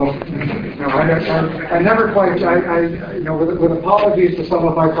I never quite, you know, with apologies to some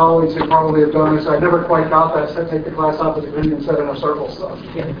of my colleagues who probably have done this, I never quite got that take the class out of the green and sit in a circle stuff,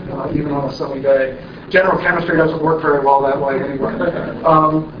 even on a sunny day. General chemistry doesn't work very well that way anyway.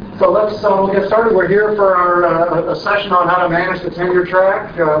 So we'll get started. We're here for our a session on how to manage the tenure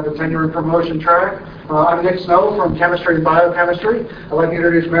track, the tenure and promotion track. I'm Nick Snow from Chemistry and Biochemistry. I'd like to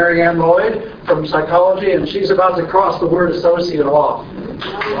introduce Marianne Lloyd from Psychology, and she's about to cross the word associate off.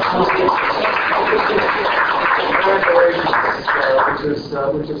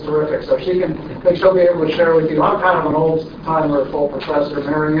 Which is terrific. So she'll be able to share with you. I'm kind of an old-timer, full professor.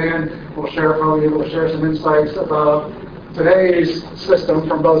 Marianne will probably be able to share some insights about today's system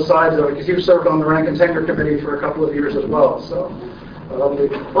from both sides of it, because you've served on the Rank and Tenure Committee for a couple of years as well. So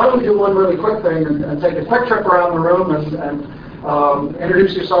why don't we do one really quick thing and take a quick trip around the room and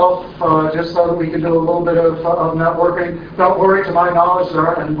introduce yourself, just so that we can do a little bit of networking. Don't worry, to my knowledge,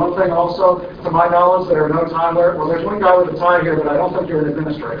 and one thing also, to my knowledge, there are no time limit. Well, there's one guy with a tie here, but I don't think you're an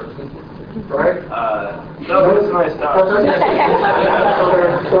administrator, right? No, it's nice stuff. So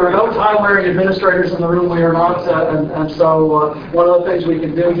there are no time-wearing administrators in the room. We are not, and so one of the things we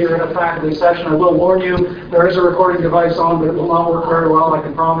can do here in a faculty session, I will warn you, there is a recording device on, but it will not work very well, I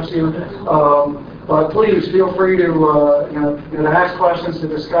can promise you. But please feel free to ask questions, to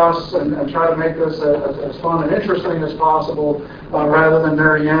discuss, and try to make this as fun and interesting as possible, rather than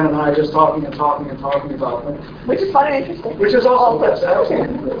Marianne and I just talking about it. Which is fun and interesting. Which is also, yes,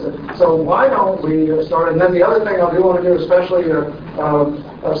 absolutely. So why don't we start? And then the other thing I do want to do, especially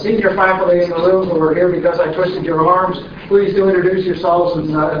senior faculty in the room who are here because I twisted your arms, please do introduce yourselves, and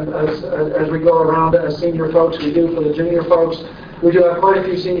as we go around as senior folks, we do for the junior folks. We do have quite a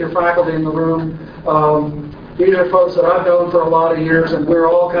few senior faculty in the room. These are folks that I've known for a lot of years, and we're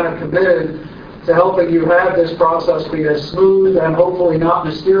all kind of committed to helping you have this process be as smooth and hopefully not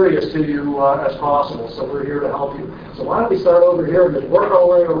mysterious to you as possible. So we're here to help you. So why don't we start over here and just work our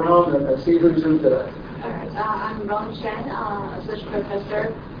way around and see who's who today. All right. I'm Ron Chen, Associate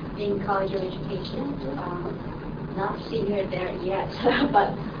Professor in College of Education. Not senior there yet,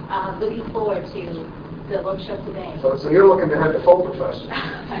 but looking forward to the workshop today. So you're looking to have the full professor.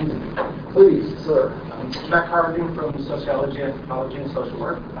 Please, sir. Matt Harvey from Sociology, Anthropology, and Social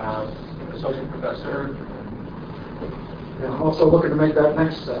Work. Associate Professor. And I'm also looking to make that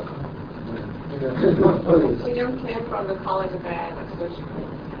next step. Please. We don't care from the College of Ed.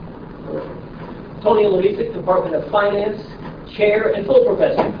 Tony Louisic, Department of Finance, Chair and full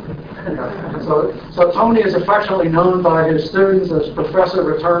Professor. So Tony is affectionately known by his students as Professor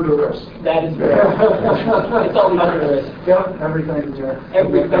Return to Risk. That is correct. It's always under risk. Yep, everything.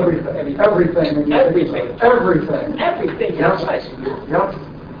 Everything. Yep.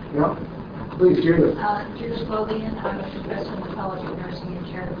 Please, Judith. Judith Lothian, I'm a professor in the College of Nursing and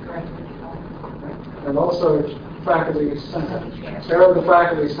Chair of the Director of Research. And also Faculty Senate. Chair of the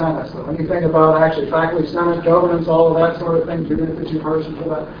Faculty Senate. So anything about actually Faculty Senate, governance, all of that sort of thing, Judith, that you've heard for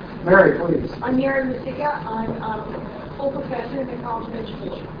that. Mary, please. I'm Marianne Lloyd. I'm a full professor in the College of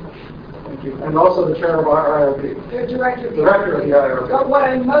Education. Thank you. And also the chair of our IRB. The director of the IRB. But what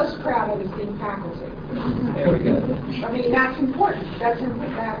I'm most proud of is being faculty. There we go. I mean, that's important. That's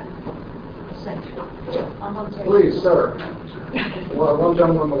essential. Please, sir. Well, one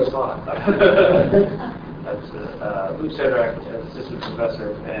gentleman with a tie. That's Luke Sedrak, Assistant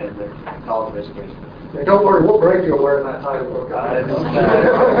Professor in the College of Education. Yeah, don't worry, we'll break you wearing that tie.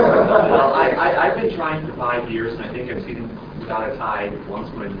 I've been trying for 5 years, and I think I've seen him without a tie once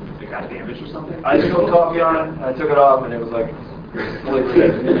when it got damaged or something. I spilled coffee on it, and I took it off, and it was like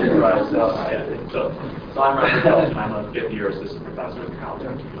completely right. So I'm a 5th-year assistant professor at the College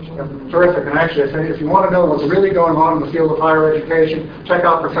of Education. Terrific. And actually, if you want to know what's really going on in the field of higher education, check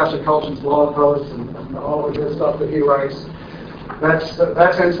out Professor Kulchin's blog posts and all the good stuff that he writes. That's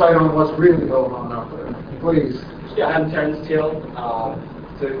insight on what's really going on out there. Please. Yeah, I'm Terrence Till,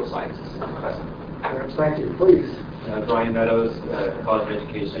 Political Sciences Professor. Terrence, thank you. Please. Brian Meadows, College of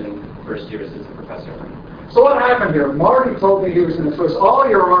Education, 1st-year assistant professor. So what happened here? Marty told me he was going to twist all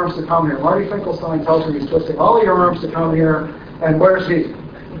your arms to come here. Marty Finkelstein tells me he's twisting all your arms to come here. And where's he?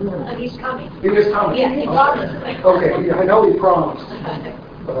 He's coming. He is coming? Yeah, he promised. Okay, I know he promised.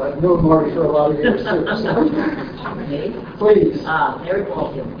 But I've known Marty for a lot of years, too. Please. Eric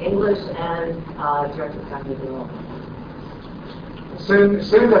Walton, English and Director of Faculty Development. Soon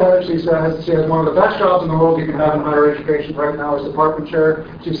to have, she says, she has one of the best jobs in the world you can have in higher education right now as department chair.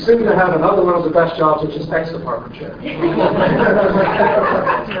 She's soon to have another one of the best jobs, which is ex-department chair.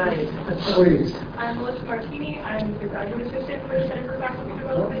 Please. I'm Melissa Martini. I'm the graduate assistant for the Center for Faculty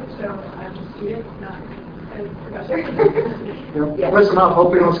Development, so I'm a student, not an Professor. Listen up,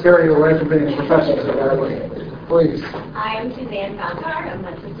 hope we don't scare you away from being a professor so badly. Please. I am Suzanne Fountar. I'm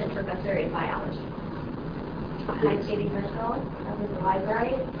an assistant professor in biology. I'm Katie Briscoe. I'm in the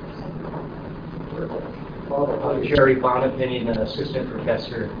library. I'm Jerry Bonapinion, an assistant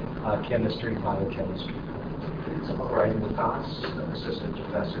professor, chemistry, biochemistry. I'm Brian Lucas, an assistant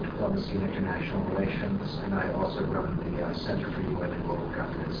professor, diplomacy and international relations, and I also run the Center for UN and Global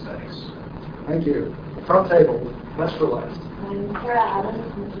Government Studies. Thank you. Front table, best for last. I'm Sarah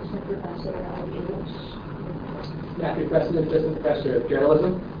Adams, I'm assistant professor of English. Matthew Preston, assistant professor of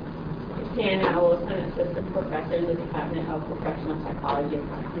journalism. Dan Owls, an assistant professor in the Department of Professional Psychology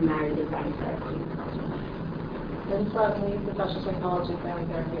and Marriage and Family Therapy. Lynn Sledley, professional psychology, family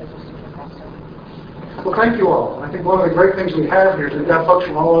therapy, assistant professor. Well, thank you all. I think one of the great things we have here is we've got folks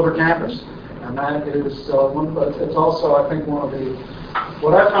from all over campus. And that is, it's also, I think, one of the,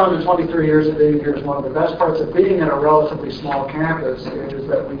 what I've found in 23 years of being here is one of the best parts of being in a relatively small campus is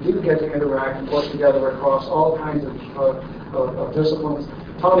that we do get to interact and work together across all kinds of disciplines.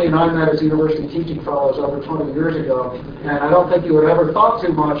 Tony and I met as university teaching fellows over 20 years ago, and I don't think you would ever thought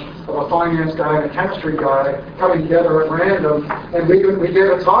too much of a finance guy and a chemistry guy coming together at random, and we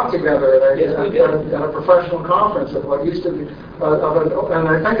did a talk together at a professional conference of what used to be, and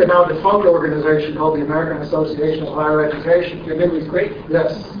I think a now defunct organization called the American Association of Higher Education. Your memory's great.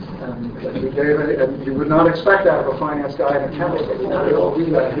 Yes. And we gave it, and you would not expect that of a finance guy and a chemist, but we all do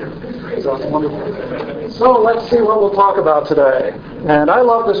that here. So it's wonderful. So let's see what we'll talk about today. And I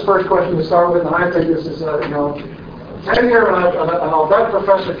love this first question to start with, and I think this is, tenure, and I'll bet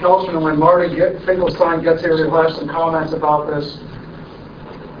Professor Kelson, when Marty Finkelstein gets here, he'll have some comments about this.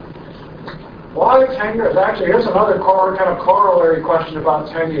 Why tenure is actually, here's another kind of corollary question about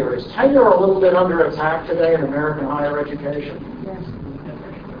tenure. Is tenure a little bit under attack today in American higher education? Yes.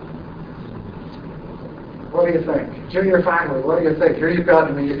 What do you think? Junior faculty, what do you think? Here you've got,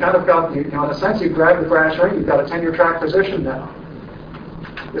 you kind of got, in a sense, you've grabbed the brass ring, you've got a tenure track position now.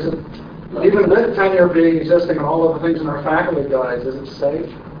 Is it, even with tenure being existing and all of the things in our faculty guides, is it safe?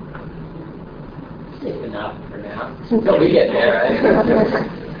 Safe enough for now. Until we get there,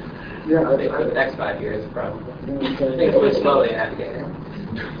 right? Yeah. For the next 5 years, probably. I think we're slowly have to get there.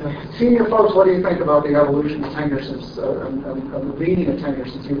 Senior folks, what do you think about the evolution of tenure since, and the meaning of tenure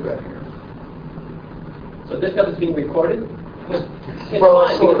since you've been here? So this stuff is being recorded? It's Well,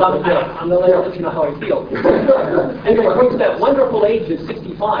 fine, because I'm going to let you know how I feel. Anyway, it brings that wonderful age of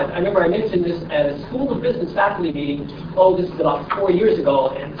 65. I remember I mentioned this at a School of Business faculty meeting, this is about 4 years ago,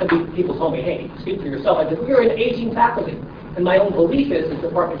 and some people told me, hey, speak for yourself. I said, we're an aging faculty. And my own belief is, as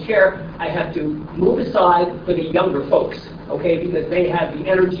department chair, I have to move aside for the younger folks, okay, because they have the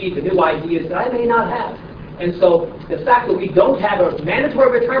energy, the new ideas that I may not have. And so the fact that we don't have a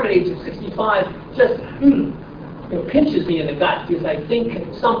mandatory retirement age of 65 just pinches me in the gut, because I think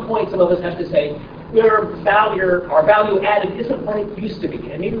at some point some of us have to say, our value added isn't what it used to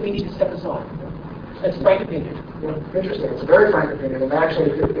be, and maybe we need to step aside. That's a frank opinion. Yeah, interesting. It's a very frank opinion, and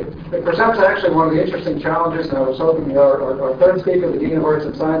actually, it presents actually one of the interesting challenges. And I was hoping our third speaker, the Dean of Arts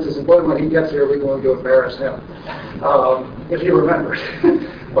and Sciences, and when he gets here, we're going to embarrass him, if he remembers.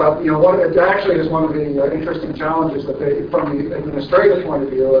 But it actually is one of the interesting challenges that from the administrative point of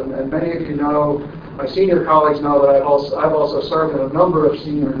view, and many of you know, my senior colleagues know that I've also served in a number of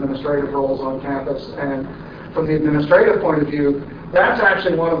senior administrative roles on campus, and from the administrative point of view, that's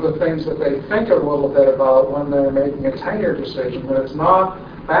actually one of the things that they think a little bit about when they're making a tenure decision. That it's not,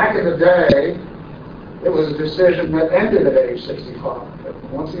 back in the day, it was a decision that ended at age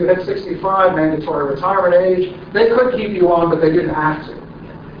 65. Once you hit 65, mandatory retirement age, they could keep you on, but they didn't have to.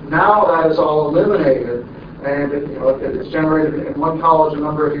 Now that is all eliminated, and it's generated in one college a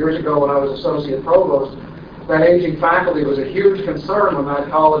number of years ago when I was associate provost. That aging faculty was a huge concern when that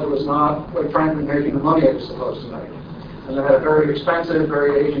college was not, quite frankly, making the money it was supposed to make. And they had a very expensive,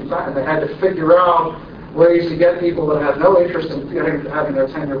 very aging faculty, and they had to figure out ways to get people that had no interest in having their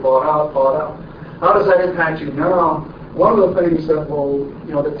tenure bought out. How does that impact you now? One of the things that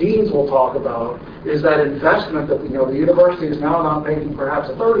the deans will talk about is that investment that the university is now not making perhaps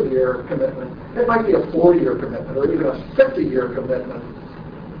a 30-year commitment. It might be a 40-year commitment or even a 50-year commitment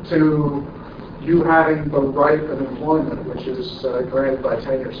to you having the right of employment, which is granted by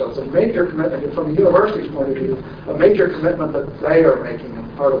tenure. So it's a major commitment from the university's point of view, a major commitment that they are making,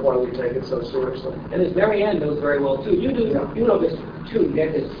 and part of why we take it so seriously. And as Marianne knows very well too, you know this too,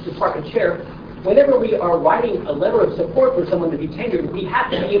 as department chair. Whenever we are writing a letter of support for someone to be tenured, we have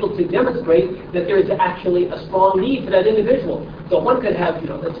to be able to demonstrate that there is actually a strong need for that individual. So one could have,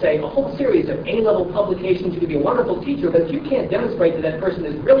 let's say, a whole series of A-level publications. You could be a wonderful teacher, but if you can't demonstrate that that person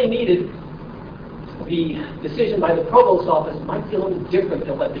is really needed, the decision by the provost's office might be a little different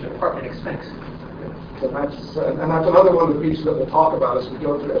than what the department expects. And that's another one of the pieces that we'll talk about as we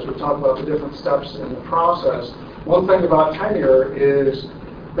go through, as we talk about the different steps in the process. One thing about tenure is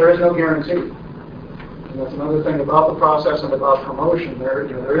there is no guarantee. And that's another thing about the process and about promotion.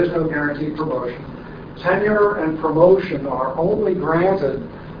 There is no guaranteed promotion. Tenure and promotion are only granted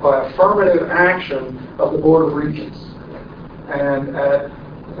by affirmative action of the Board of Regents. And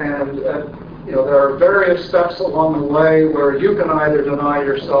there are various steps along the way where you can either deny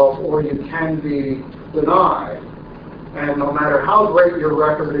yourself or you can be denied. And no matter how great your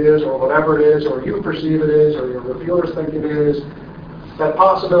record is or whatever it is, or you perceive it is, or your reviewers think it is, the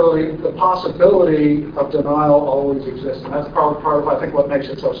possibility of denial always exists. And that's probably part of, I think, what makes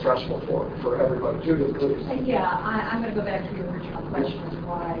it so stressful for everybody. Judith, please. Yeah, I'm going to go back to your original question of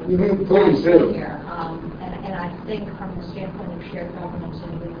why. Please do. Here. And I think from the standpoint of shared governance in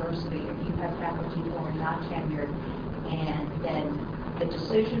a university, if you have faculty who are not tenured, and then the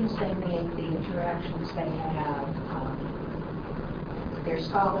decisions they make, the interactions they have, their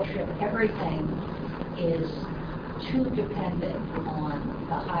scholarship, everything is too dependent on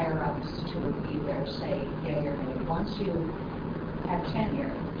the higher-ups to review their say, yea or nay. Once you have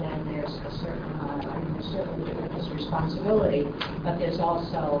tenure, then there's a certain amount of, there's certainly tremendous responsibility, but there's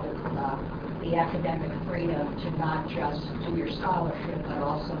also the academic freedom to not just do your scholarship, but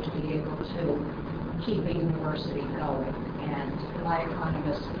also to be able to keep a university going. And my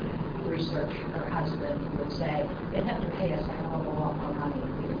economist researcher husband would say, they'd have to pay us a hell of a lot more money if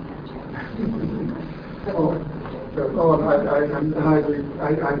we didn't have tenure.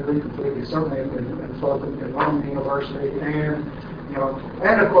 I agree completely. Certainly in London University,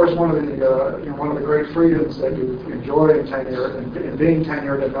 and of course one of the great freedoms that you enjoy in tenure, in being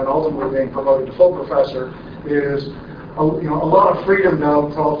tenured and then ultimately being promoted to full professor, is a lot of freedom now.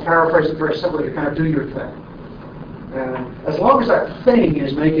 I'll paraphrase it very simply, to kind of do your thing, and as long as that thing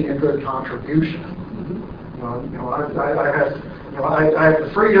is making a good contribution. I have the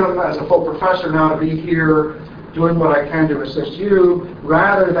freedom as a full professor now to be here doing what I can to assist you,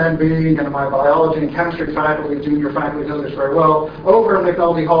 rather than being in my biology and chemistry faculty, junior faculty does this very well, over in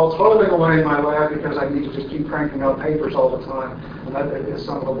McNulty Hall, toiling away in my lab because I need to just keep cranking out papers all the time. And that is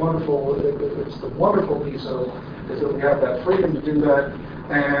some of the wonderful, it's the wonderful piece of it, is that we have that freedom to do that.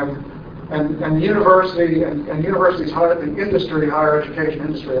 And the university, and universities, the industry, higher education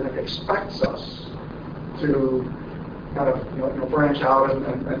industry, I think expects us to kind of branch out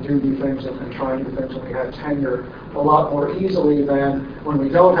and do new things and try new things when we have tenure a lot more easily than when we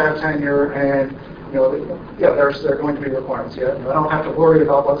don't have tenure. And there are going to be requirements. I don't have to worry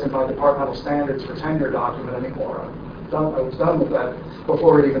about what's in my departmental standards for tenure document anymore. I was done with that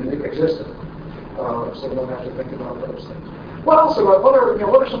before it even existed. So we don't have to think about those things. What are some of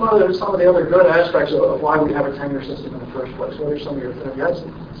the other good aspects of why we have a tenure system in the first place? What are some of your things?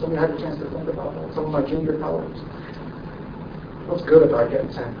 Some of you had a chance to think about that. Some of my junior colleagues. What's good about getting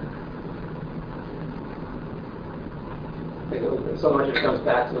tenure? So much of it comes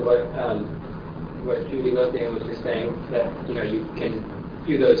back to what Judy Lothian was just saying, that you can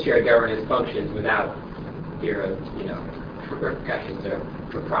do those shared governance functions without fear of repercussions or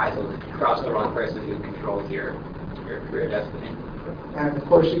reprisals if you cross the wrong person who controls your career destiny. And of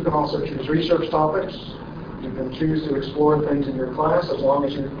course, you can also choose research topics. You can choose to explore things in your class as long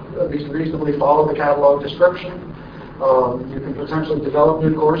as you at least reasonably follow the catalog description. You can potentially develop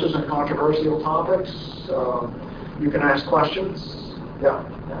new courses in controversial topics. You can ask questions,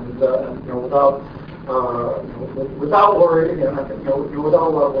 and without worry. Without a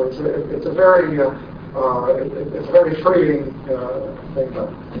lot of words, it's a very freeing thing.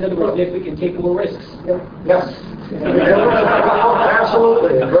 In other words, if we can take more risks. Yes.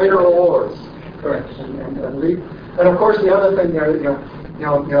 Absolutely, and greater rewards. Correct. And of course, the other thing there,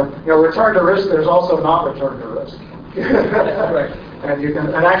 return to risk. There's also not return to risk. Right.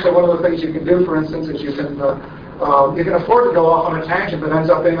 And actually, one of the things you can do, for instance, is you can afford to go off on a tangent that ends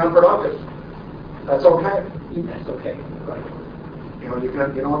up being unproductive. That's okay. That's okay. Right. You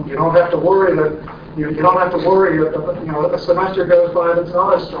don't have to worry that you don't have to worry that a semester goes by that's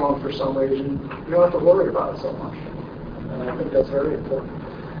not as strong for some reason. You don't have to worry about it so much. And I think that's very important.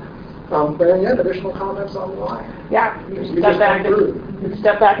 Marianne, additional comments on why? Yeah, you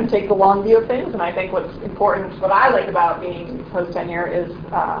step back and take the long view of things, and I think what's important, what I like about being post-tenure is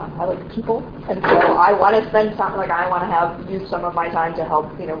I like people, and so I want to spend time, I want to use some of my time to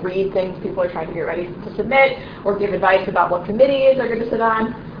help, read things people are trying to get ready to submit, or give advice about what committees they're going to sit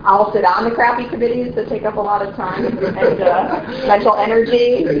on. I'll sit on the crappy committees that take up a lot of time and mental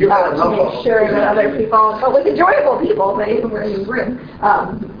energy to make sure that other people, but with enjoyable people, that even we're in the room.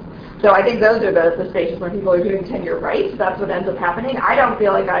 So I think those are the stages when people are doing tenure right. That's what ends up happening. I don't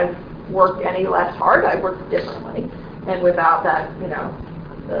feel like I've worked any less hard. I've worked differently. And without that,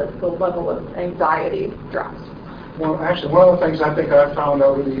 the level of anxiety drops. Well, actually, one of the things I think I've found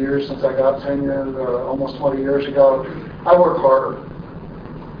over the years since I got tenure almost 20 years ago, I work harder.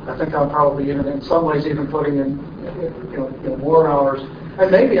 I think I'm probably in some ways even putting in more hours,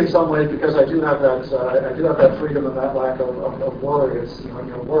 and maybe in some ways because I do have that freedom and that lack of worry. It's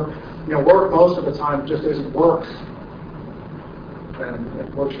work most of the time just isn't work, and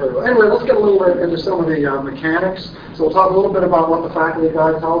it works very well. Anyway, let's get a little bit into some of the mechanics. So we'll talk a little bit about what the faculty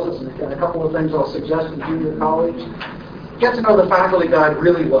guide tells us, and a couple of things I'll suggest to junior colleagues. Get to know the faculty guide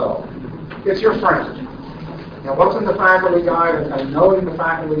really well. It's your friend. What's in the faculty guide and knowing the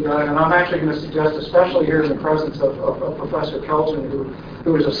faculty guide, and I'm actually going to suggest, especially here in the presence of Professor Kelton,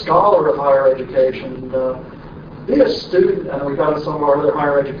 who is a scholar of higher education, be a student, and we've got some of our other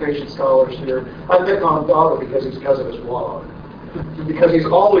higher education scholars here. I pick on Baba because of his blog, because he's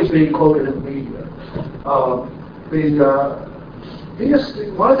always being quoted in the media.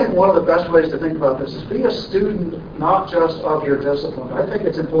 I think one of the best ways to think about this is be a student not just of your discipline. I think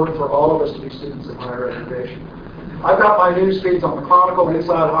it's important for all of us to be students of higher education. I've got my news feeds on the Chronicle,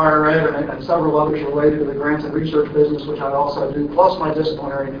 Inside Higher Ed, and several others related to the grants and research business, which I also do, plus my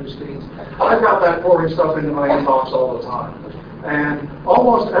disciplinary news feeds. I've got that pouring stuff into my inbox all the time. And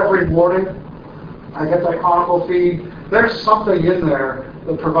almost every morning, I get that Chronicle feed. There's something in there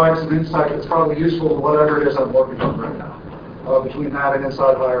that provides some insight that's probably useful to whatever it is I'm working on right now. Between that and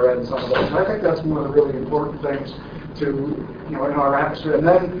Inside Higher Ed and some of those. And I think that's one of the really important things to, in our atmosphere. And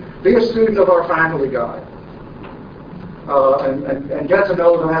then be a student of our faculty guide. And get to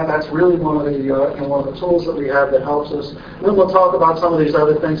know that. That's really one of the tools that we have that helps us. And then we'll talk about some of these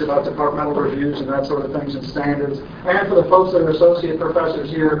other things about departmental reviews and that sort of things and standards. And for the folks that are associate professors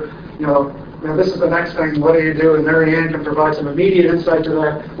here, this is the next thing. What do you do? And Marianne can provide some immediate insight to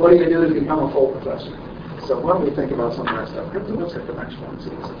that. What do you do to become a full professor? So why don't we think about some of that stuff? Let's hit the next one.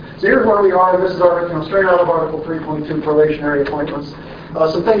 So here's where we are. This is our, straight out of Article 3.2, probationary appointments.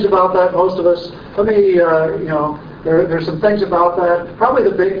 Some things about that. Most of us. Let me, there's some things about that. Probably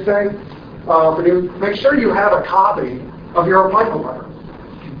the big thing for you. Make sure you have a copy of your appointment letter.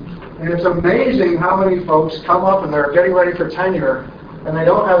 And it's amazing how many folks come up and they're getting ready for tenure, and they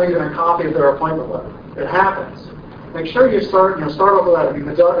don't have even a copy of their appointment letter. It happens. Make sure you start off with that. I mean,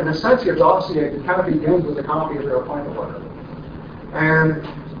 in a sense, your dossier kind of begins with a copy of your appointment letter. And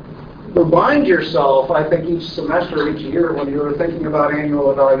remind yourself, I think, each semester, each year, when you're thinking about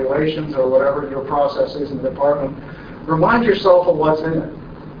annual evaluations or whatever your process is in the department, remind yourself of what's in it.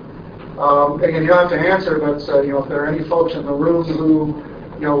 Again, you don't have to answer, but if there are any folks in the room who,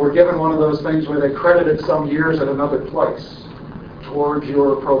 were given one of those things where they credited some years at another place towards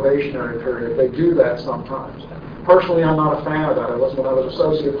your probationary period, they do that sometimes. Personally, I'm not a fan of that. When I was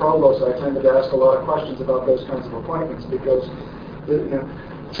associate provost, I tended to ask a lot of questions about those kinds of appointments because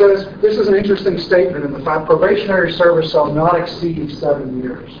it says this is an interesting statement in the fact probationary service shall not exceed 7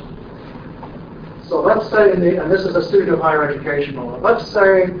 years. So let's say, and this is a student of higher education law, let's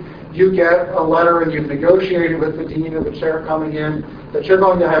say you get a letter and you've negotiated with the dean or the chair coming in that you're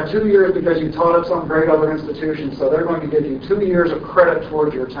going to have 2 years because you taught at some great other institution, so they're going to give you 2 years of credit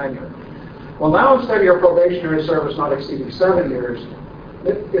towards your tenure. Well, now instead of your probationary service not exceeding 7 years,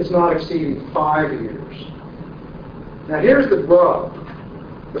 it's not exceeding 5 years. Now here's the rub.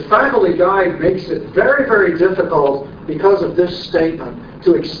 The faculty guide makes it very, very difficult because of this statement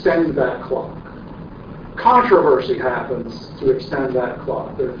to extend that clock. Controversy happens to extend that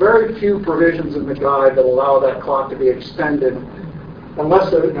clock. There are very few provisions in the guide that allow that clock to be extended unless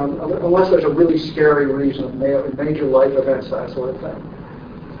there's a really scary reason, major life events, that sort of thing.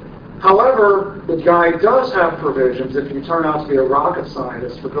 However, the guide does have provisions if you turn out to be a rocket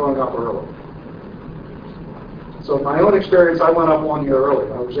scientist for going up early. So in my own experience, I went up 1 year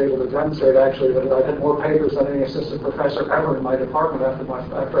early. I was able to demonstrate actually that I had more papers than any assistant professor ever in my department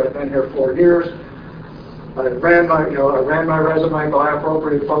after I'd been here 4 years. I ran my resume by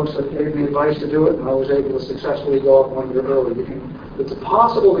appropriate folks that gave me advice to do it, and I was able to successfully go up 1 year early. It's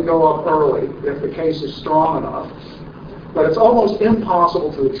possible to go up early if the case is strong enough. But it's almost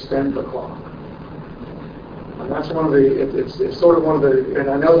impossible to extend the clock. And that's it's sort of one of the, and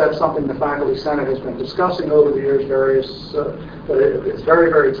I know that's something the Faculty Senate has been discussing over the years, but it's very,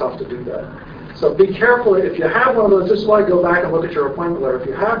 very tough to do that. So be careful. If you have one of those, this is why I go back and look at your appointment letter. If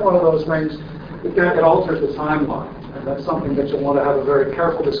you have one of those things, it alters the timeline. And that's something that you'll want to have a very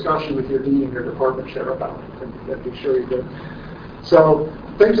careful discussion with your dean and your department chair about, and be sure you do. So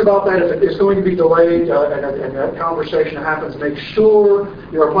things about that, if it's going to be delayed and that conversation happens, make sure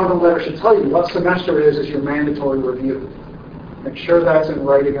your appointment letter should tell you what semester it is your mandatory review. Make sure that's in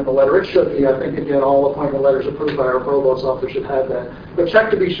writing in the letter. It should be. I think, again, all appointment letters approved by our provost office should have that. But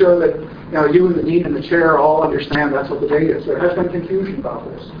check to be sure that you and the dean and the chair all understand that's what the date is. There has been confusion about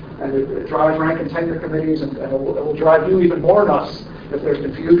this. And it drives rank and tenure committees, and it will drive you even more nuts if there's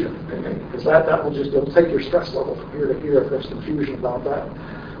confusion. Because that will it'll take your stress level from here to here if there's confusion about that.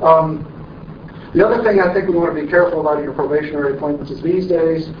 The other thing I think we want to be careful about in your probationary appointments is these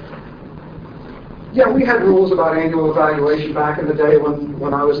days, we had rules about annual evaluation back in the day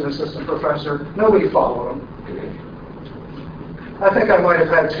when I was an assistant professor. Nobody followed them. I think I might have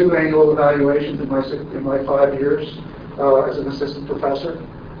had 2 annual evaluations in my 5 years as an assistant professor.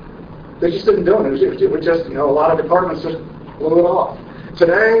 They just didn't do it. It was just, a lot of departments just blew it off.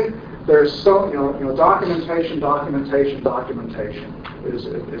 Today, there's documentation is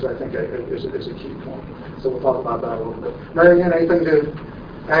I think is a key point. So we'll talk about that a little bit. Marianne, anything to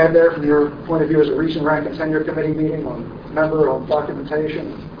add there from your point of view as a recent rank and tenure committee meeting on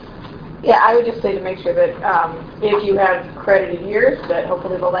documentation? Yeah, I would just say to make sure that if you have credited years, that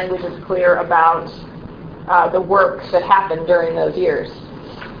hopefully the language is clear about the work that happened during those years.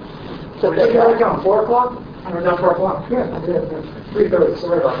 So did you come 4 o'clock? Or not 4 o'clock? Yeah, 3:30.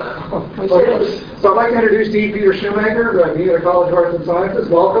 Sorry about that. So I'd like to introduce Dean Peter Shoemaker, the Dean of the College of Arts and Sciences.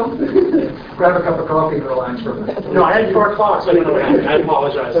 Welcome. Grab a cup of coffee and relax for a minute. No, I had 4 o'clock, so I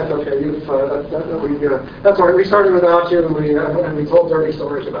apologize. That's okay. That's all right. We started without you, and we told dirty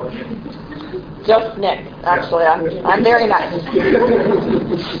stories about you. Just Nick, actually. I'm very nice.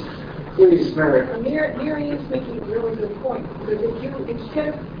 Please, Mary. Marianne's making a really good point, because if you, instead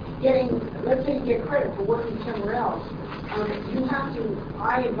of getting, let's say you get credit for working somewhere else, you have to,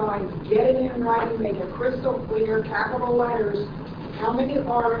 I advise, get it in writing, make it crystal clear, capital letters, how many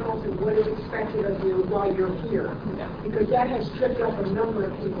articles and what is expected of you while you're here. Because that has tripped up a number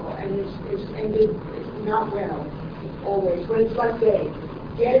of people, and it's ended not well, always. But it's like they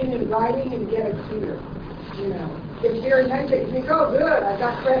get it in writing and get it clear, It's very nice that you think, oh, good, I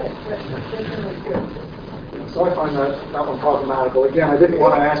got credit. That's really good. So I find that one problematical. Again, I didn't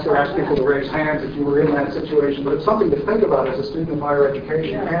want to ask people to raise hands if you were in that situation, but it's something to think about as a student of higher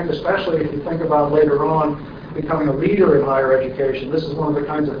education, and especially if you think about later on becoming a leader in higher education. This is one of the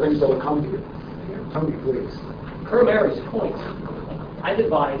kinds of things that will come to you. Come to you, please. Per Mary's point, I've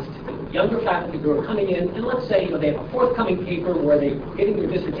advised younger faculty who are coming in, and let's say they have a forthcoming paper where they're getting their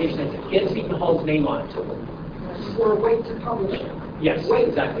dissertation and get Seton Hall's name on it. Or wait to publish it. Yes, wait,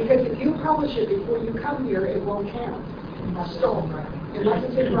 exactly. Because if you publish it before you come here, it won't count. Still, unless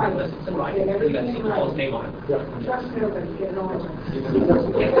it's in writing. Unless it's in writing, and everything Seton Hall's name on it. Trust me, nobody's getting on it.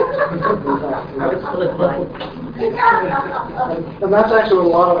 And that's actually what a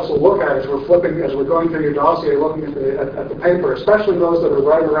lot of us will look at as we're flipping, as we're going through your dossier, looking at the paper, especially those that are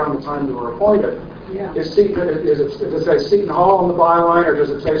right around the time you were appointed. Yeah. Does it say Seton Hall on the byline, or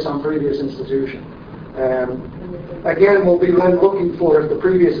does it say some previous institution? And again, we'll be then looking for, if the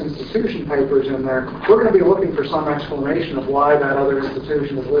previous institution paper is in there, we're going to be looking for some explanation of why that other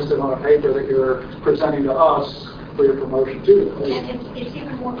institution is listed on a paper that you're presenting to us for your promotion to. And it's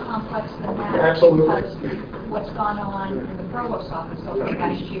even more complex than that. Absolutely. Because what's gone on in the provost's office over the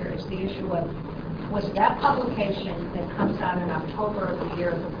last year is the issue of, was that publication that comes out in October of the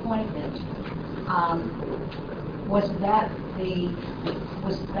year of appointment, was that the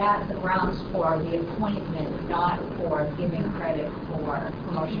grounds for the appointment, not for giving credit for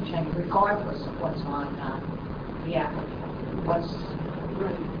promotion change, regardless of what's on the applicant, what's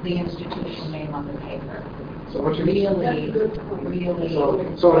the institution name on the paper? So what you really.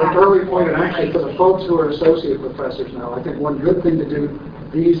 So an early point, and actually for the folks who are associate professors now, I think one good thing to do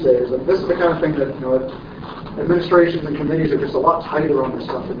these days, and this is the kind of thing that administrations and committees are just a lot tighter on this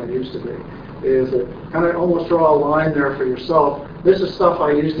stuff than they used to be, is that kind of almost draw a line there for yourself. This is stuff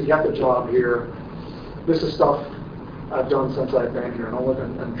I used to get the job here. This is stuff I've done since I've been here,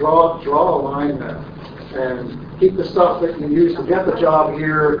 and draw a line there, and keep the stuff that you used to get the job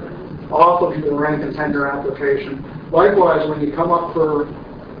here off of your rank and tenure application. Likewise, when you come up for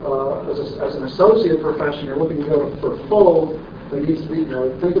as an associate professor, you're looking to go for full. There needs to be,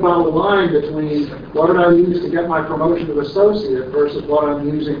 think about the line between what did I use to get my promotion to associate versus what I'm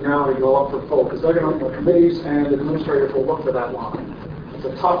using now to go up for full. Because they're going to, committees and administrators will look for that line. It's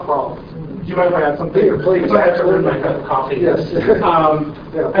a tough problem. Do you mind if I add something? Please. I have to learn my cup of coffee. Yes.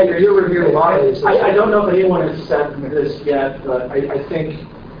 You reviewed a lot of these. I don't know if anyone has said this yet, but I think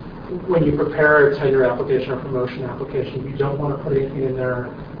when you prepare a tenure application or promotion application, you don't want to put anything in there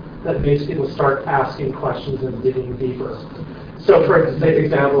that makes people start asking questions and digging deeper. So for the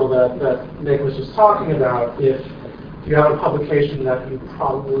example that Nick was just talking about, if you have a publication that you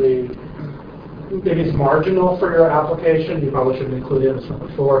probably, maybe it's marginal for your application, you probably shouldn't include it as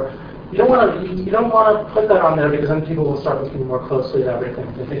before. You don't want to put that on there because then people will start looking more closely at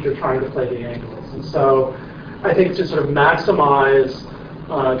everything. They think you're trying to play the angles. And so I think to sort of maximize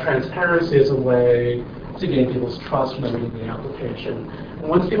transparency is a way to gain people's trust when reading the application. And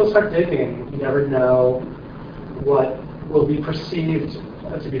once people start digging, you never know what will be perceived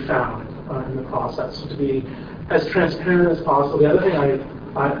to be found in the process. So to be as transparent as possible. The other thing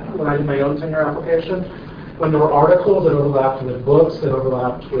when I did my own tenure application, when there were articles that overlapped with books, that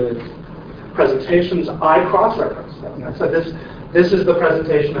overlapped with presentations, I cross-referenced them. And I said, this is the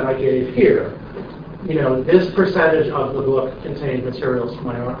presentation that I gave here. You know, this percentage of the book contained materials from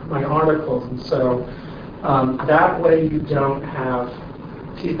my articles. And so that way you don't have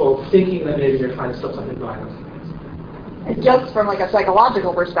people thinking that maybe you're trying to slip something by them. And just from like a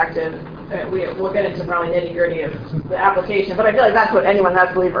psychological perspective, we'll get into probably nitty-gritty of the application, but I feel like that's what anyone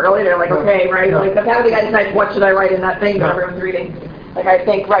has to leave early. They're like, okay, right, like that's how the guy decides what should I write in that thing that everyone's reading. Like I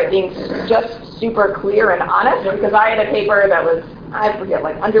think, right, being just super clear and honest, because I had a paper that was, I forget,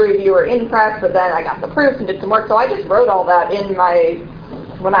 like under review or in press, but then I got the proofs and did some work, so I just wrote all that in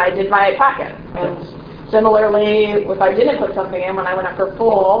when I did my packet. And similarly, if I didn't put something in when I went up for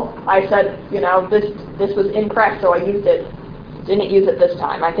full, I said, you know, this was in press, so I used it. Didn't use it this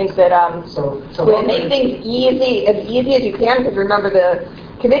time. I think that we make things as easy as you can, because remember the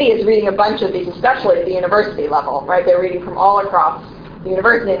committee is reading a bunch of these, especially at the university level, right? They're reading from all across the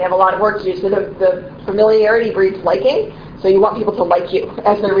university, and they have a lot of work to do. So the familiarity breeds liking. So you want people to like you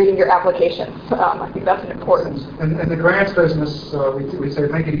as they're reading your application. I think that's an important. In the grants business, we say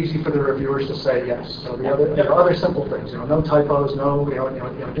make it easy for the reviewers to say yes. So the other simple things, no typos, no,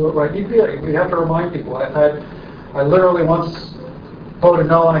 do it right. We have to remind people. I literally once voted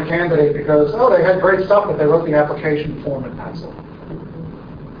no on a candidate because they had great stuff, but they wrote the application form in pencil.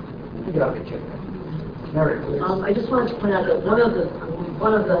 You gotta be kidding me. Mary, please. I just wanted to point out that one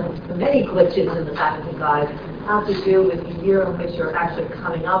of the many glitches in the faculty guide has to do with the year in which you're actually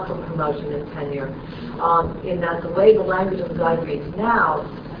coming up for promotion and tenure. In that the way the language of the guide reads now,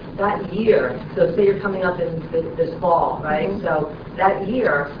 that year, so say you're coming up in this fall, right? Mm-hmm. So that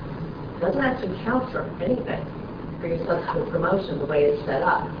year doesn't actually count for anything for your subsequent promotion the way it's set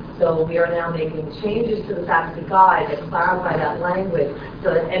up. So we are now making changes to the faculty guide that clarify that language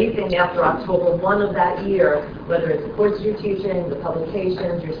so that anything after October 1 of that year, whether it's the courses you're teaching, the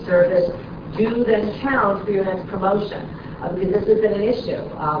publications, your service, do then count for your next promotion. Because this has been an issue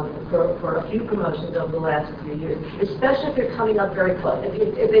for a few promotions over the last few years, especially if you're coming up very close.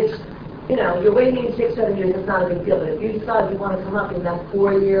 If it's, you're waiting 6, 7 years, it's not a big deal. But if you decide you want to come up in that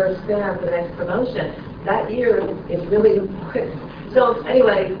 4-year span for the next promotion, that year is really important. So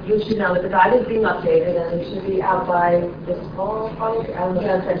anyway, you should know that the guide is being updated and it should be out by this fall, probably. And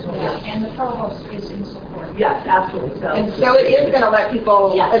the provost is in support. Yes, absolutely. And so it is going to let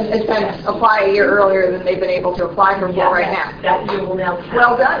people apply a year earlier than they've been able to apply for right now. That year will now count.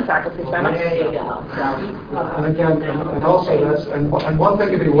 Well done, Faculty Senate. There you go. And again, and also that's, and one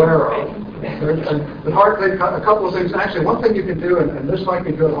thing to be aware of, and the hard thing, a couple of things, actually one thing you can do, and this might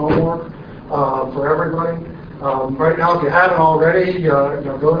be good homework for everybody. Right now, if you haven't already,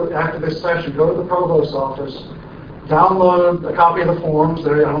 go after this session, go to the provost's office, download a copy of the forms.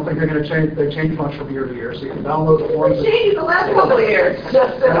 I don't think they're going to change. They change much from year to year, so you can download the forms. They changed the last couple of years.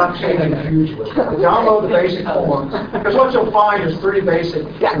 They're not changing hugely. Download the basic forms, because what you'll find is 3 basic.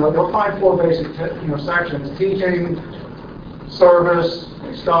 You'll find 4 basic, sections: teaching, service,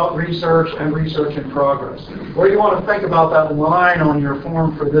 research, and research in progress. Where you want to think about that line on your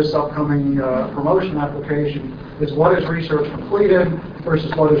form for this upcoming promotion application is what is research completed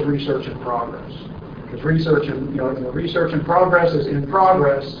versus what is research in progress. Because research in progress is in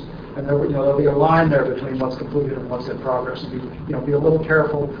progress, and there'll be a line there between what's completed and what's in progress. And be a little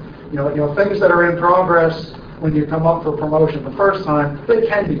careful. Things that are in progress when you come up for promotion the first time, they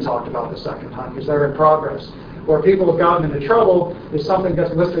can be talked about the second time because they're in progress. Where people have gotten into trouble is something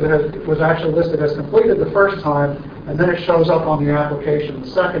that's was actually listed as completed the first time, and then it shows up on the application the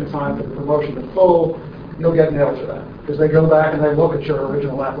second time for the promotion to full. You'll get nailed for that because they go back and they look at your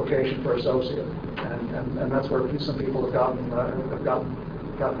original application for associate, and that's where some people have gotten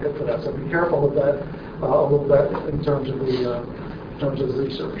hit for that. So be careful with that a little bit in terms of the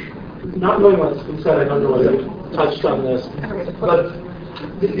research. Not knowing what's been said, I don't know whether you touched on this, but.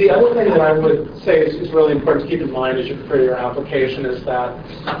 The other thing that I would say is really important to keep in mind as you prepare your application is that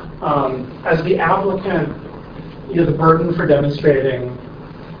as the applicant, the burden for demonstrating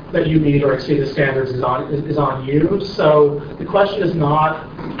that you meet or exceed the standards is on you. So the question is not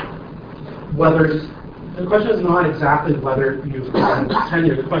exactly whether you've done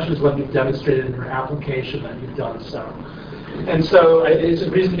tenure. The question is whether you've demonstrated in your application that you've done so. And so it's a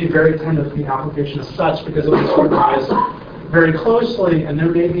reason to be very attentive to the application as such, because it will be scrutinized very closely, and there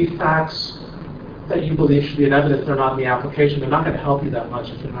may be facts that you believe should be in evidence that are not in the application. They're not going to help you that much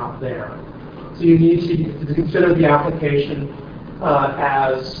if they're not there. So you need to consider the application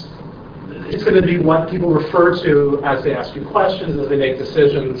as it's going to be what people refer to as they ask you questions, as they make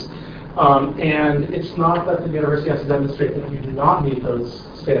decisions. And it's not that the university has to demonstrate that you do not meet those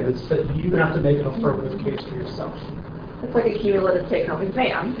standards, that you have to make an affirmative case for yourself. It's like a cumulative take-home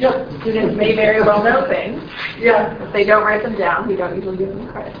exam. Yep. Students may very well know things. Yeah. If they don't write them down, we don't usually give them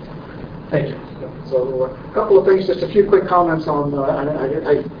credit. Thank you. So a couple of things, just a few quick comments on,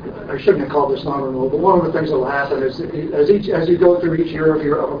 I shouldn't have called this non-renewal, but one of the things that will happen is as you go through each year of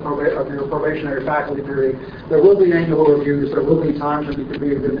your probationary faculty period, there will be annual reviews, there will be times when you can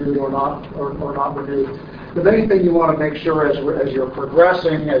be renewed or not renewed. The main thing you want to make sure as you're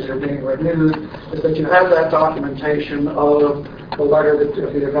progressing, as you're being renewed, is that you have that documentation of the letter of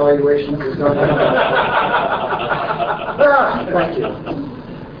the evaluation that was done. Thank you.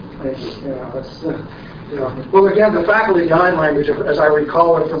 Thank you. Well, again, the faculty guide language, as I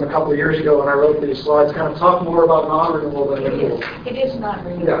recall it from a couple of years ago when I wrote these slides, kind of talk more about non-renewal than renewal. It is not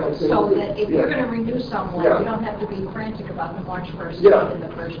renewal. Yeah, so that if you're going to renew someone, you don't have to be frantic about the March 1st in the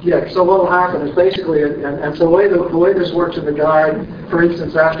first Yeah, year. so what will happen is basically, and so the way this works in the guide, for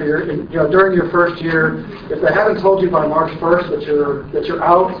instance, after during your first year, if they haven't told you by March 1st that you're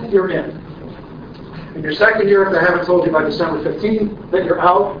out, you're in. In your second year, if they haven't told you by December 15th that you're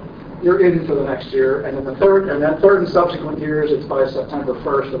out, you're in for the next year, and in the third and subsequent years, it's by September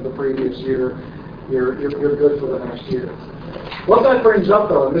 1st of the previous year, you're good for the next year. What that brings up,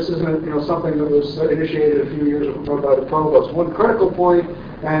 though, and this isn't something that was initiated a few years ago by the provost. One critical point,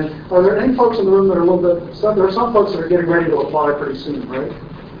 and are there any folks in the room that are a little bit? There are some folks that are getting ready to apply pretty soon, right?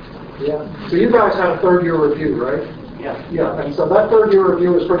 Yeah. So you guys had a third-year review, right? Yeah. Yeah, and so that third-year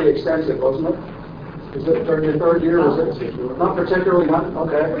review was pretty extensive, wasn't it? Is it third year? Was it not particularly?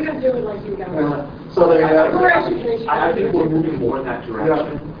 Okay. We're going to do it like you guys. So they. I think we're moving more in that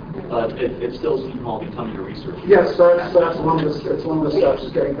direction, but it's still Seton Hall becoming a research. Yes, that's one of the steps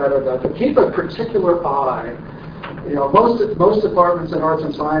is getting better at that. But keep a particular eye. Most departments in arts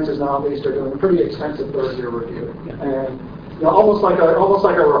and sciences now at least are doing a pretty extensive third-year review, and almost like a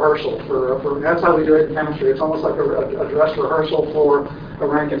rehearsal for that's how we do it in chemistry. It's almost like a dress rehearsal for a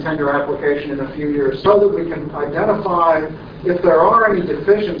rank and tenure application in a few years, so that we can identify if there are any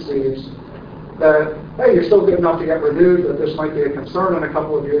deficiencies that, hey, you're still good enough to get renewed, but this might be a concern in a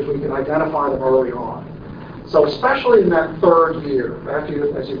couple of years. We can identify them early on. So especially in that third year, as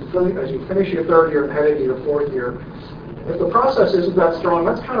you finish your third year and head into your fourth year, if the process isn't that strong,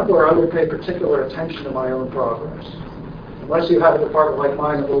 that's kind of where I would pay particular attention to my own progress. Unless you have a department like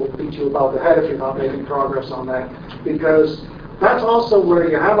mine that will beat you about the head if you're not making progress on that, because that's also where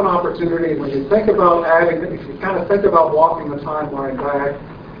you have an opportunity when you think about if you kind of think about walking the timeline back,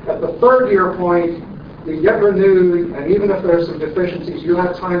 at the third year point, you get renewed, and even if there's some deficiencies, you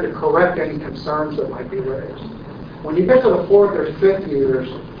have time to correct any concerns that might be raised. When you get to the fourth or fifth years,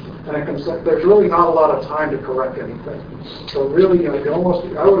 there's really not a lot of time to correct anything. So really, I would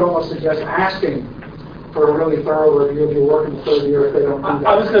almost suggest asking for a really thorough review of your work in the third year if they don't do that.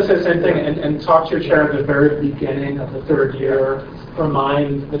 I was going to say the same thing, and talk to your chair at the very beginning of the third year.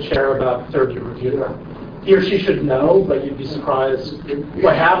 Remind the chair about the third year review. He or she should know, but you'd be surprised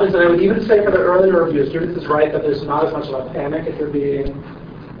what happens. And I would even say for the earlier reviews, Judith is right that there's not as much of a panic if you're being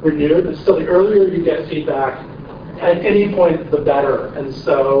renewed, but still the earlier you get feedback, at any point the better. And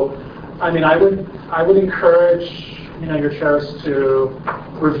so, I mean, I would encourage your chairs to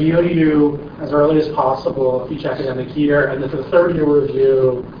review you as early as possible each academic year, and then for the third year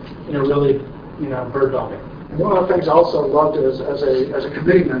review, really, bird dogging. One of the things I also loved as a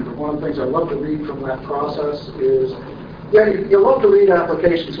committee member, one of the things I love to read from that process is, you love to read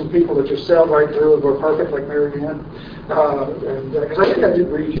applications from people that just sailed right through and were perfect, like Marianne, because I think I did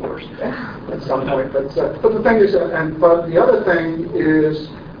read yours at some point. But the thing is, but the other thing is,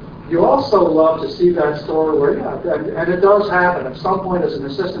 you also love to see that story where, and it does happen. At some point as an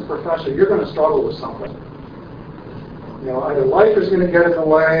assistant professor, you're going to struggle with something. Either life is going to get in the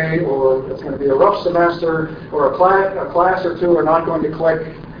way, or it's going to be a rough semester, or a class or two are not going to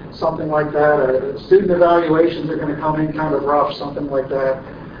click, something like that. Student evaluations are going to come in kind of rough, something like that.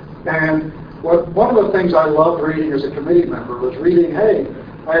 And one of the things I loved reading as a committee member was reading, hey,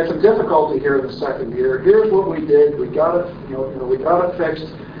 I had some difficulty here in the second year. Here's what we did. We got it, we got it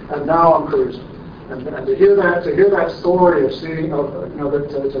fixed. and now I'm cruising. And to hear that story of seeing,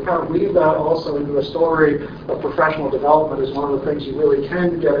 to kind of weave that also into a story of professional development is one of the things you really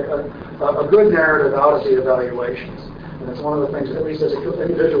can get a good narrative out of the evaluations. And it's one of the things, at least as an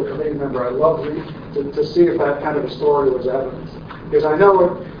individual committee member, I love to see if that kind of a story was evidenced. Because I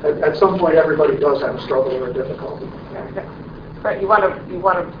know at some point everybody does have a struggle or a difficulty. Right, you want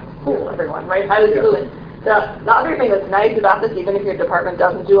to fool everyone, right? Highly fluent. The other thing that's nice about this, even if your department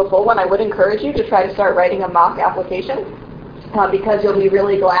doesn't do a full one, I would encourage you to try to start writing a mock application because you'll be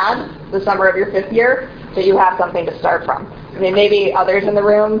really glad the summer of your 5th year that you have something to start from. I mean, maybe others in the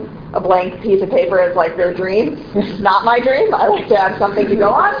room, a blank piece of paper is like their dream. It's not my dream. I like to have something to go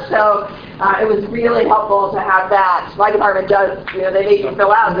on. So it was really helpful to have that. My department does, they make you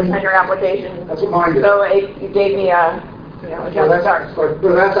fill out the tenure application. That's what mine did. So it gave me a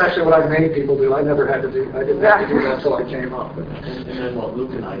that's actually what I made people do. I never had to do. I didn't have to do that until I came up. And then what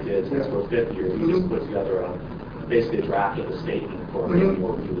Luke and I did, since we're 5th year, we just put together basically a draft of the statement for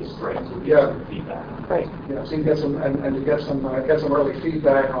annual review this spring, so we get some feedback. Right. Yeah, so you get some and you get some early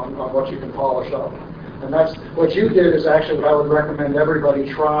feedback on what you can polish up. And that's what you did is actually what I would recommend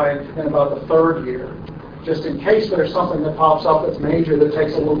everybody try in about the 3rd year, just in case there's something that pops up that's major that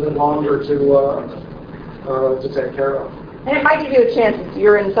takes a little bit longer to take care of. And it might give you a chance if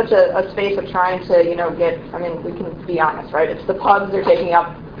you're in such a space of trying to, we can be honest, right? It's the pubs that are taking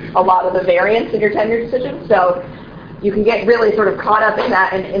up a lot of the variance in your tenure decision. So you can get really sort of caught up in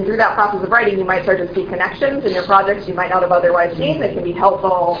that, and through that process of writing, you might start to see connections in your projects you might not have otherwise seen that can be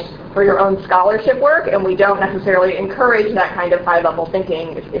helpful for your own scholarship work, and we don't necessarily encourage that kind of high-level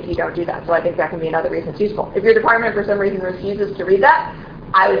thinking if you don't do that. So I think that can be another reason it's useful. If your department, for some reason, refuses to read that,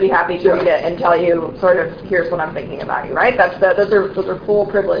 I would be happy to read it and tell you sort of, here's what I'm thinking about you, right? Those are full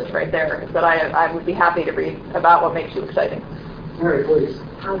privilege right there, that I would be happy to read about what makes you exciting. Mary, please.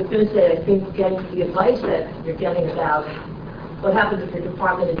 I was going to say, I think getting the advice that you're getting about what happens if your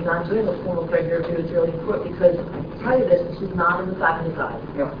department is not doing a formal grading review is really important because, I'll tell you this is not in the faculty guide.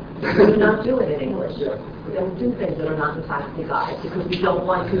 Yeah. We do not do it in English. Yeah. We don't do things that are not in the faculty guide because we don't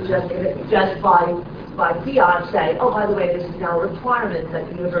want to just by fiat say, oh, by the way, this is now a requirement that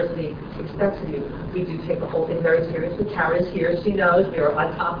the university expects of you. We do take the whole thing very seriously. Karen is here, she knows, we are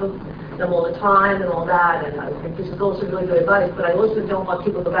on top of them all the time and all that, and I think this is also really good advice, but I also don't want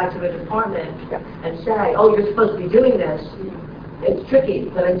people to go back to their department and say, oh, you're supposed to be doing this. It's tricky,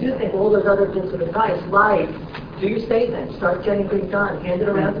 but I do think all those other bits of advice, like do your statement, start getting things done, hand it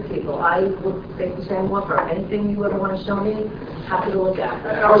around to people. I would take the same offer. Anything you ever want to show me, happy to look at.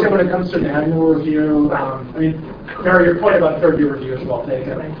 I would say when it comes to an annual review, Mary, your point about 3rd year review is well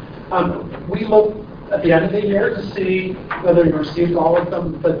taken. We look at the end of the year to see whether you received all of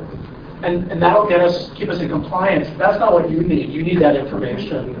them, and that'll keep us in compliance. That's not what you need. You need that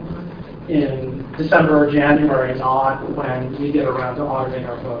information in December or January, not when we get around to auditing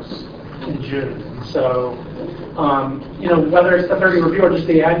our books in June. So, whether it's the 3rd year review or just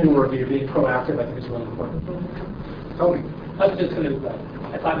the annual review, being proactive, I think is really important. Tony. I was just going to,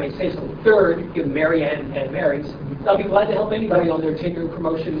 if I may say so, 3rd, give Marianne and Mary's. I'll be glad to help anybody on their tenure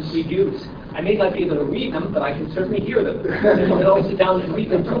promotion reviews. I may not be able to read them, but I can certainly hear them. Someone can always sit down and read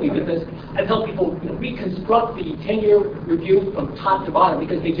them to me because I tell people reconstruct the tenure review from top to bottom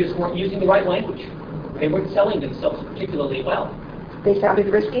because they just weren't using the right language. They weren't selling themselves particularly well. They sounded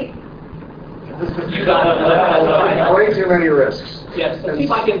risky. You got it. Way too many risks. Yes, so see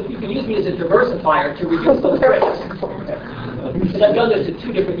if you can use me as a diversifier to reduce those risks. Because I've done this at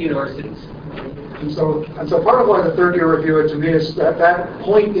 2 different universities. And so part of why the 3rd year review to me is that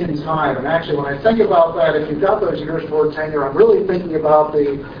point in time. And actually, when I think about that, if you've got those years toward tenure, I'm really thinking about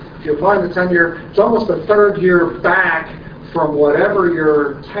if you're applying the tenure, it's almost the 3rd year back from whatever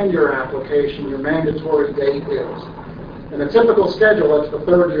your tenure application, your mandatory date is. In a typical schedule, that's the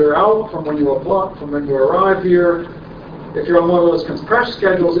 3rd year out from when you apply, from when you arrive here. If you're on one of those compressed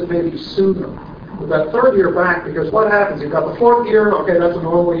schedules, it may be sooner. With that 3rd year back, because what happens? You've got the 4th year, okay, that's a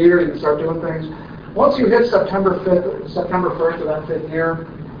normal year, you can start doing things. Once you hit September 1st of that 5th year,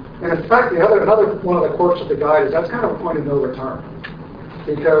 and in fact, another one of the quirks of the guide is that's kind of a point of no return.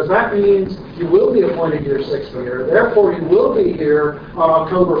 Because that means you will be appointed your 6th year, therefore you will be here on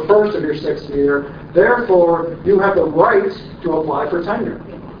October 1st of your 6th year, therefore you have the right to apply for tenure.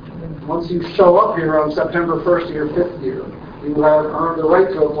 Once you show up here on September 1st of your 5th year, you have earned the right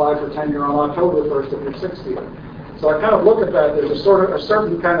to apply for tenure on October 1st of your 6th year. So I kind of look at that, there's a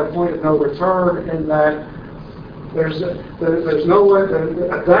certain kind of point of no return in that there's no way,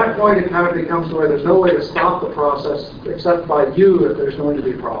 at that point it kind of becomes where there's no way to stop the process except by you if there's going to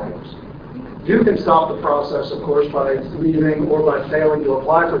be problems. You can stop the process, of course, by leaving or by failing to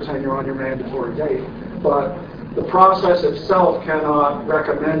apply for tenure on your mandatory date. But the process itself cannot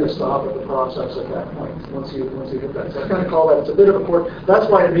recommend a stop of the process at that point, once you hit that. So I kind of call that, it's a bit of a court. That's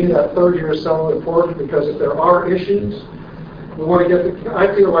why to me that third year is so important, because if there are issues, we want to get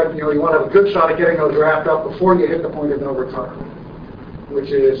I feel like, you want to have a good shot at getting those wrapped up before you hit the point of no return, which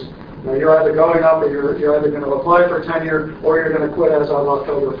is, you're either going up or you're either going to apply for tenure or you're going to quit as of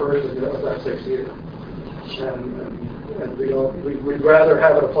October 1st of that 6th year. And we'd rather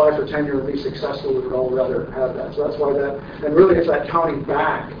have it apply for tenure and be successful. We would all rather have that. So that's why and really it's that counting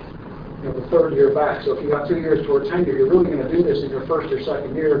back, the third year back. So if you got 2 years toward tenure, you're really going to do this in your first or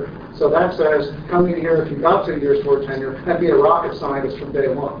second year. So that says, coming in here, if you got 2 years toward tenure, and be a rocket scientist from day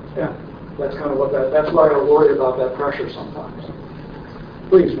one. Yeah, that's kind of what that's why I worry about that pressure sometimes.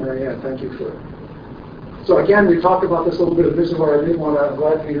 Please, Marianne, thank you for it. So again, we talked about this a little bit. This is where I did want to, I'm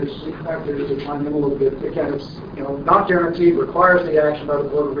glad Peter's to chime in a little bit. Again, it's not guaranteed, requires the action by the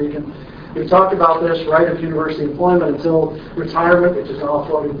Board of Regents. We talked about this right of university employment until retirement, which is an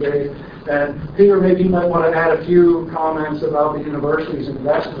offloading date. And Peter, maybe you might want to add a few comments about the university's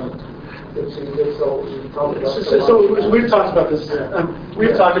investment. So we've talked about this.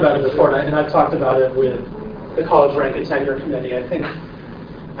 We've talked about it before, and I've talked about it with the College Rank and Tenure Committee.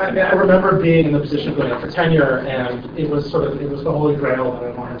 I remember being in the position of going up for tenure, and it was the holy grail that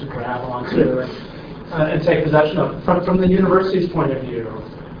I wanted to grab onto and take possession of. From the university's point of view,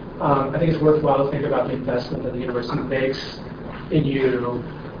 I think it's worthwhile to think about the investment that the university makes in you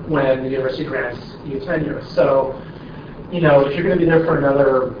when the university grants you tenure. So, if you're going to be there for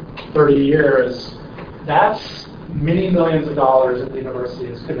another 30 years, that's many millions of dollars that the university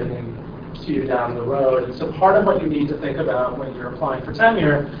is committing to you down the road. And so part of what you need to think about when you're applying for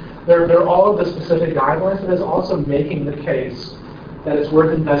tenure, there are all of the specific guidelines, but it's also making the case that it's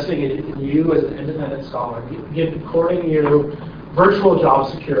worth investing in you as an independent scholar, according you virtual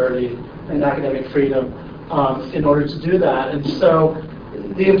job security and academic freedom in order to do that. And so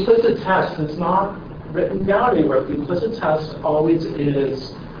the implicit test, it's not written down anywhere, the implicit test always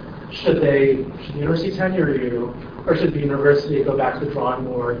is, should the university tenure you, or should the university go back to the drawing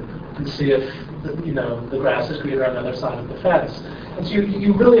board and see if the grass is greener on the other side of the fence. And so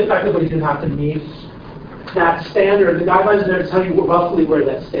you really effectively do have to meet that standard. The guidelines are there to tell you roughly where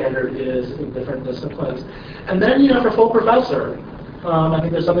that standard is in different disciplines. And then, for full professor, I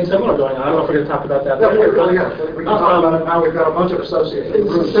think there's something similar going on. I don't know if we're going to talk about that later. We can talk about it now. We've got a bunch of associates.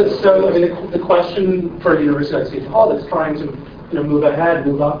 So the question for a university like Seton Hall that's trying to move ahead,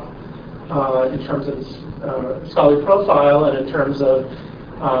 move up in terms of its scholarly profile and in terms of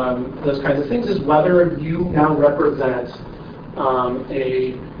those kinds of things is whether you now represent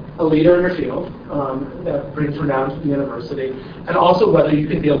a leader in your field that brings renown to the university, and also whether you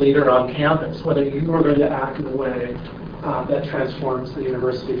can be a leader on campus, whether you are going to act in a way that transforms the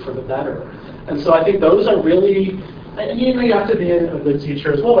university for the better. And so I think those are really, and you have to be a good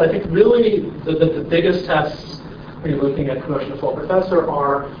teacher as well, but I think really the biggest tests when you're looking at promotion to full professor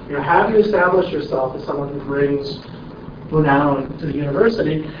are, have you established yourself as someone who brings renown to the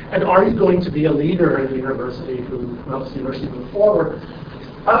university, and are you going to be a leader in the university who helps the university move forward?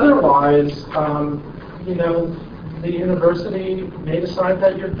 Otherwise, the university may decide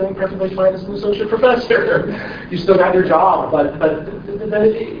that you're doing perfectly fine as an associate professor. You still got your job, but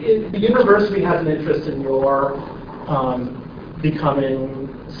the university has an interest in your becoming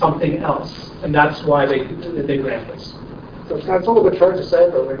something else, and that's why they grant this. So it's a little bit hard to say,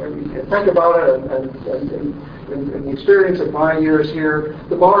 but when you think about it, and in the experience of my years here,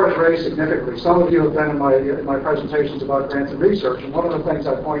 the bar is raised significantly. Some of you have been in my presentations about grants and research, and one of the things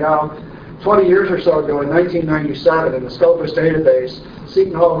I point out, 20 years or so ago, in 1997, in the Scopus database,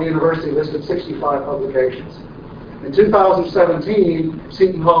 Seton Hall University listed 65 publications. In 2017,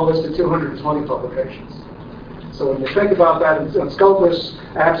 Seton Hall listed 220 publications. So when you think about that, in Scopus,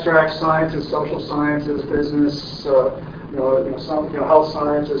 abstract sciences, social sciences, business, some health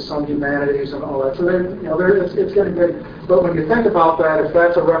sciences, some humanities, and all that. So it's getting big. But when you think about that, if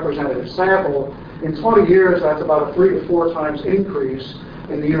that's a representative sample, in 20 years, that's about a 3 to 4 times increase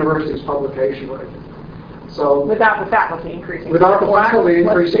in the university's publication rate. So without the faculty increasing. Without the faculty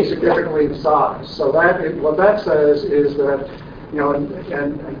increasing significantly in size. So what that says is that,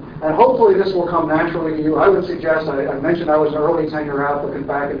 and hopefully this will come naturally to you. I would suggest, I mentioned I was an early tenure applicant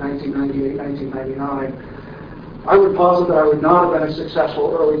back in 1998, 1999. I would posit that I would not have been a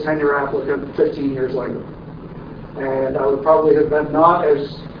successful early tenure applicant 15 years later. And I would probably have been not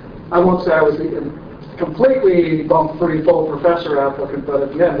as, I won't say I was completely bumped pretty full professor applicant, but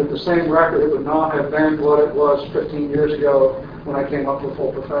again, with the same record, it would not have been what it was 15 years ago when I came up with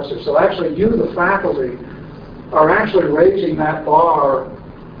full professor. So actually, you, the faculty, are actually raising that bar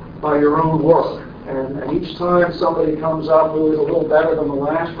by your own work. And each time somebody comes up who is a little better than the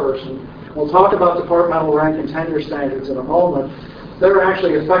last person, we'll talk about departmental rank and tenure standards in a moment, they're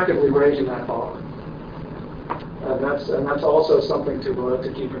actually effectively raising that bar. And that's also something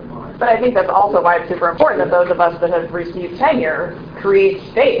to keep in mind. But I think that's also why it's super important that those of us that have received tenure create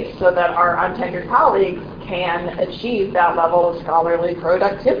space so that our untenured colleagues can achieve that level of scholarly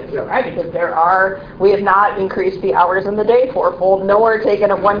productivity, right? Because we have not increased the hours in the day fourfold, nor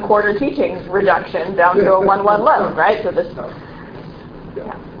taken a 1/4 teaching reduction down to a 1/1 less, right? So this.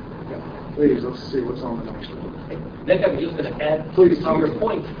 Yeah. Please, let's see what's on the next one. Then I'm just going to add to your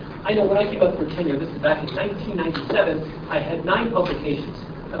point. I know when I came up for tenure, this is back in 1997, I had 9 publications.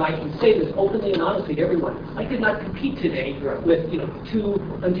 And I can say this openly and honestly to everyone. I could not compete today with 2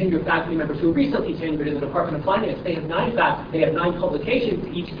 untenured faculty members who recently tenured in the Department of Finance. They have 9 faculty, they have 9 publications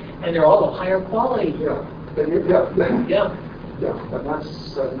each, and they're all of higher quality. Yeah. And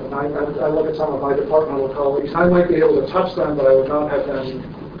that's, and I look at some of my departmental colleagues. I might be able to touch them, but I would not have been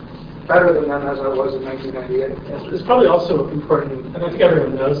better than them as I was in 1998. It's probably also important, and I think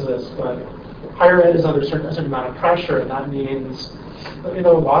everyone knows this, but higher ed is under a certain amount of pressure, and that means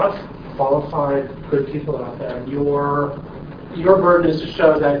a lot of qualified, good people out there. And your burden is to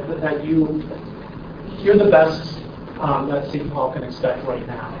show that you're the best that Seton Hall can expect right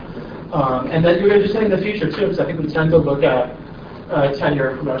now, and that you're interested in the future too. Because I think we tend to look at tenure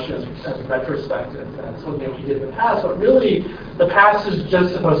and promotion as retrospective. That's something that we did in the past, but really the past is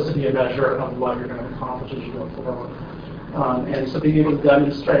just supposed to be a measure of what you're going to accomplish as you go forward. And so being able to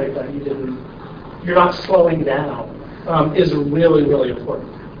demonstrate that you're not slowing down is really, really important.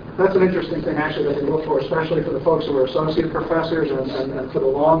 That's an interesting thing actually that we look for, especially for the folks who are associate professors and for the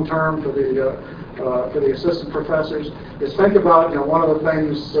long term for the assistant professors, is think about one of the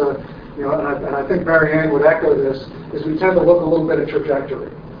things and I think Marianne would echo this, is we tend to look a little bit at trajectory.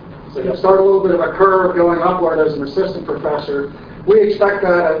 So you start a little bit of a curve going upward as an assistant professor. We expect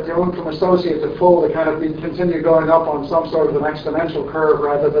that going from associate to full to kind of continue going up on some sort of an exponential curve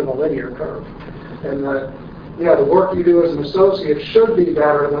rather than a linear curve. And the work you do as an associate should be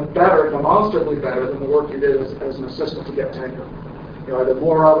demonstrably better than the work you did as an assistant to get tenure. The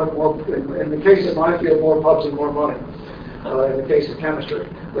more of it, more in the case of my field, more pubs and more money. In the case of chemistry,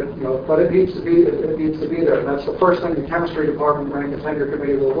 but it needs to be there, and that's the first thing the chemistry department rank and tenure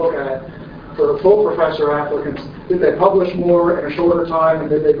committee will look at for full professor applicants. Did they publish more in a shorter time, and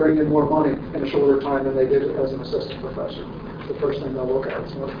did they bring in more money in a shorter time than they did as an assistant professor? It's the first thing they'll look at.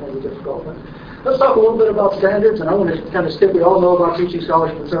 It's much more difficult thing. Let's talk a little bit about standards, and I want to kind of skip. We all know about teaching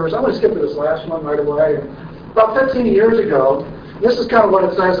scholarship and service. I'm going to skip to this last one right away. About 15 years ago, this is kind of what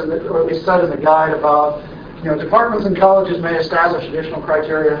it says, or at least said in the guide about. Departments and colleges may establish additional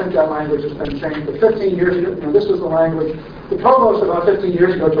criteria. I think that language has been changed. But 15 years ago, this was the language. The provost about 15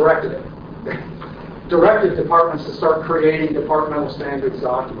 years ago directed it. Directed departments to start creating departmental standards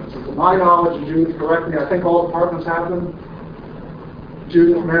documents. And to my knowledge, and Judith, correct me, I think all departments have them.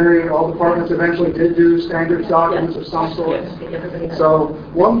 Judith, Mary, all departments eventually did do standards documents of some sort. Yes. So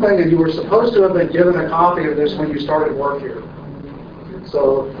one thing, and you were supposed to have been given a copy of this when you started work here.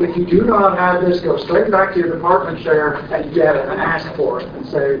 So if you do not have this, go straight back to your department chair and get it and ask for it and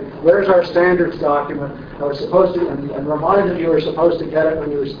say, where's our standards document? I was supposed to, and remind them you were supposed to get it when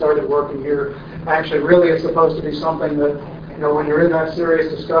you started working here. Actually, really, it's supposed to be something that, when you're in that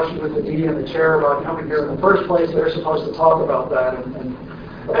serious discussion with the dean and the chair about coming here in the first place, they're supposed to talk about that and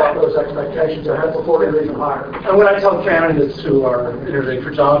about those expectations ahead before you're even hired. And what I tell candidates who are interviewing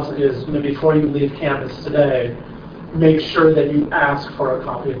for jobs is, before you leave campus today, make sure that you ask for a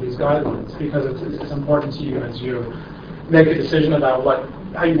copy of these guidelines, because it's important to you as you make a decision about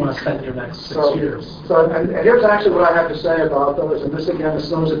how you want to spend your next 6 years. So, and here's actually what I have to say about those, and this again is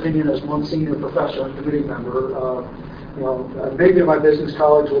Snow's opinion as one senior professor and committee member. Maybe my business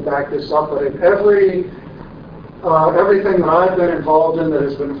colleagues will back this up, but in everything that I've been involved in that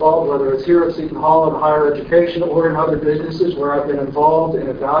has been involved, whether it's here at Seton Hall in higher education or in other businesses where I've been involved in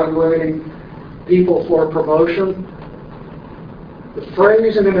evaluating people for promotion, the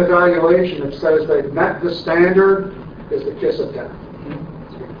phrase in an evaluation that says they've met the standard is the kiss of death.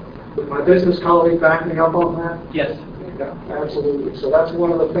 Would my business colleague back me up on that? Yes. Yeah, absolutely. So that's one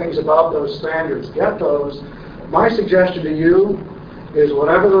of the things about those standards. Get those. My suggestion to you is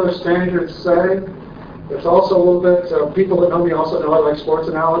whatever those standards say, there's also a little bit, people that know me also know I like sports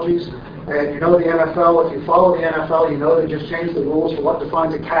analogies. And the NFL, if you follow the NFL, they just changed the rules for what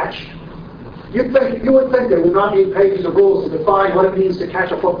defines a catch. You would think they would not need pages of rules to define what it means to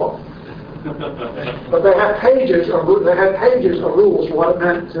catch a football. But they had pages of rules for what it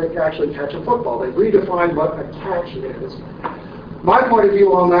meant to actually catch a football. They redefined what a catch is. My point of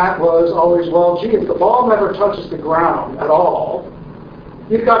view on that was always, well, gee, if the ball never touches the ground at all,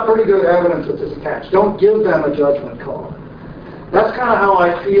 you've got pretty good evidence that it's a catch. Don't give them a judgment call. That's kind of how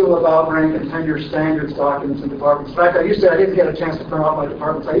I feel about rank and tenure standards documents in departments. In fact, I didn't get a chance to print out my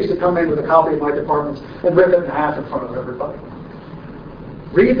departments. I used to come in with a copy of my departments and rip it in half in front of everybody.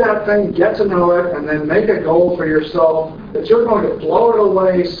 Read that thing, get to know it, and then make a goal for yourself that you're going to blow it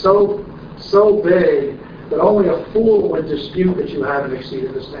away so big that only a fool would dispute that you haven't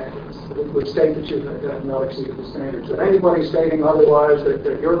exceeded the standards, would state that you have not exceeded the standards. That anybody stating otherwise,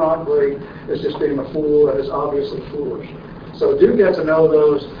 that you're not great, is just being a fool and is obviously foolish. So do get to know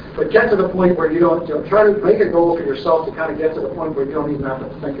those, but get to the point where you don't, try to make a goal for yourself to kind of get to the point where you don't even have to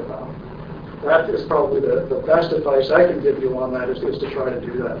think about it. That is probably the best advice I can give you on that is to try to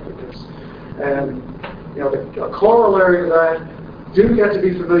do that. And a corollary to that, do get to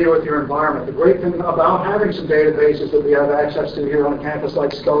be familiar with your environment. The great thing about having some databases that we have access to here on campus,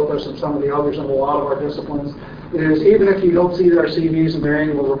 like Scopus and some of the others in a lot of our disciplines, is even if you don't see their CVs and their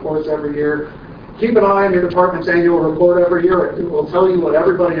annual reports every year, keep an eye on your department's annual report every year. It will tell you what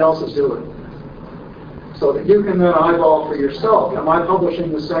everybody else is doing, so that you can then eyeball for yourself. Am I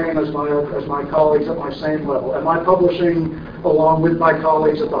publishing the same as my colleagues at my same level? Am I publishing along with my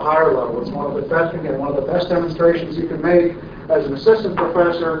colleagues at the higher level? It's one of the best demonstrations you can make as an assistant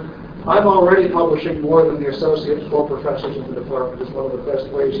professor. I'm already publishing more than the associate full professors in the department. It's one of the best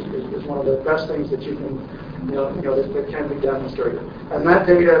ways. It's one of the best things that you can, that can be demonstrated. And that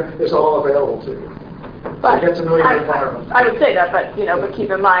data is all available to you. But get to know your environment. I would say that, but but keep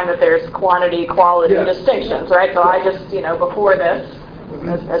in mind that there's quantity, quality distinctions, right? So I just, before this,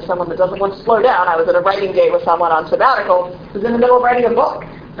 as someone that doesn't want to slow down, I was at a writing day with someone on sabbatical who's in the middle of writing a book,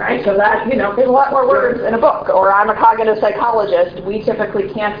 right? So that, there's a lot more words in a book. Or I'm a cognitive psychologist. We typically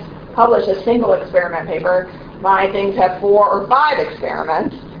can't publish a single experiment paper. My things have 4 or 5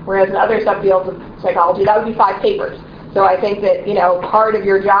 experiments, whereas in other subfields of psychology, that would be 5 papers. So I think that, part of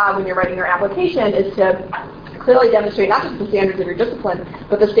your job when you're writing your application is to clearly demonstrate not just the standards of your discipline,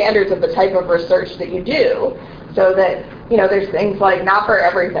 but the standards of the type of research that you do, so that, there's things like, not for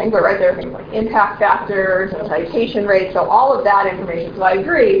everything, but right there are things like impact factors and citation rates, so all of that information. So I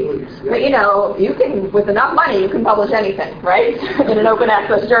agree, but you can, with enough money, you can publish anything, right, in an open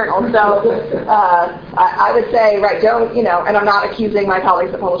access journal. So I would say, right, don't, and I'm not accusing my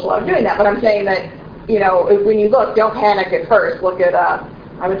colleagues that publish a lot of doing that, but I'm saying that, when you look, don't panic at first. Look at,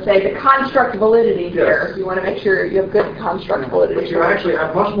 I would say, the construct validity here. Yes. You want to make sure you have good construct validity. But you actually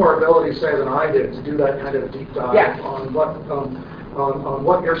have much more ability, say, than I did to do that kind of deep dive on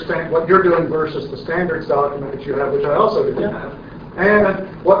what you're doing versus the standards document that you have, which I also didn't have, and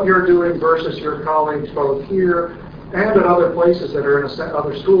what you're doing versus your colleagues both here and at other places that are in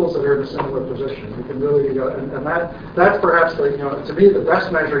other schools that are in a similar position. You can really, and that's perhaps to me the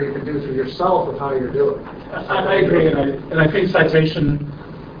best measure you can do for yourself of how you're doing. I agree, and I think citation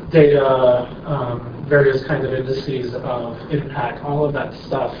data, various kinds of indices of impact, all of that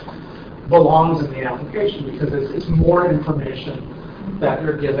stuff belongs in the application because it's more information that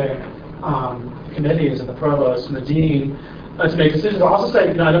you're giving committees and the provost and the dean to make decisions. I'll also say,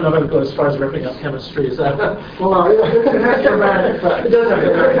 I don't know if I would go as far as ripping up chemistry. Well, no, it has dramatic effect. It does have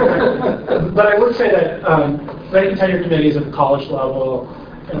dramatic effect. But I would say that rank and tenure committees at the college level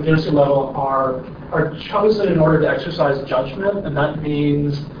and the university level are chosen in order to exercise judgment, and that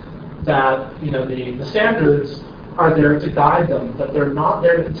means that the standards are there to guide them, but they're not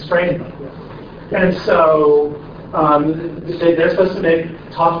there to constrain them. And so they're supposed to make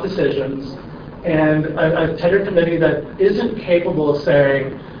tough decisions. And a tenure committee that isn't capable of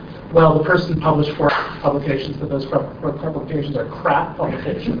saying, well, the person published 4 publications, but those publications are crap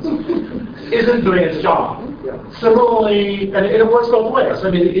publications, isn't doing its job. Yeah. Similarly, and it works both ways.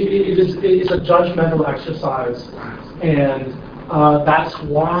 I mean, it's a judgmental exercise, and that's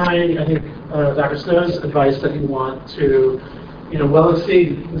why I think Dr. Snow's advice that you want to, well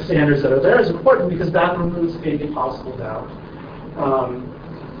exceed the standards that are there is important because that removes any possible doubt.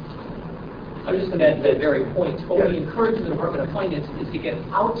 I was just going to add to that very point. What we encourage the Department of Finance is to get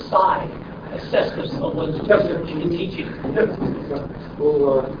outside assessments of what's researching and teaching.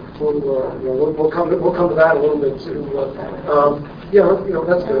 We'll come to that a little bit too.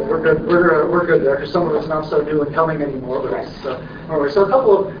 That's good. We're good there because some of it's not so new and coming anymore. But anyway, so a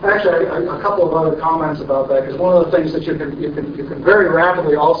couple of other comments about that, because one of the things that you can very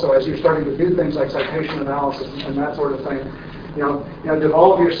rapidly also, as you're starting to do things like citation analysis and that sort of thing,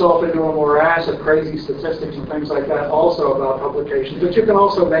 devolve yourself into a morass of crazy statistics and things like that also about publications, but you can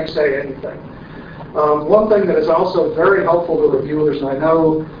also make say anything. One thing that is also very helpful to reviewers, and I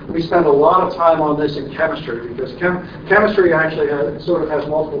know we spend a lot of time on this in chemistry, because chemistry actually sort of has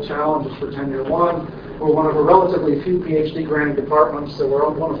multiple challenges for tenure. One, we're one of a relatively few PhD granting departments, so we're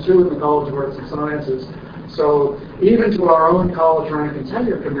one of two in the College of Arts and Sciences. So even to our own college rank and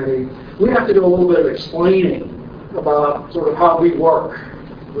tenure committee, we have to do a little bit of explaining about sort of how we work,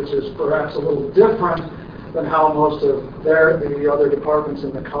 which is perhaps a little different than how most of the other departments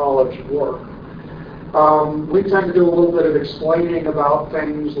in the college work. We tend to do a little bit of explaining about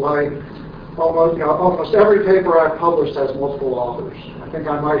things like almost every paper I've published has multiple authors. I think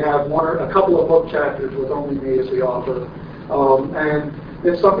I might have a couple of book chapters with only me as the author. And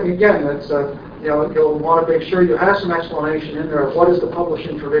it's something, again, that's, you'll want to make sure you have some explanation in there of what is the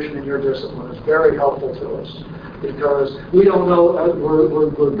publishing tradition in your discipline. It's very helpful to us, because we don't know,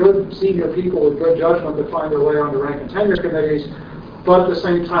 we're good senior people with good judgment that find their way onto rank and tenure committees, but at the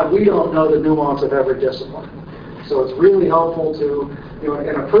same time, we don't know the nuance of every discipline. So it's really helpful to,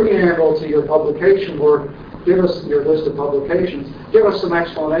 in a preamble to your publication work, give us your list of publications, give us some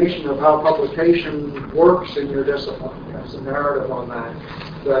explanation of how publication works in your discipline. Have some narrative on that.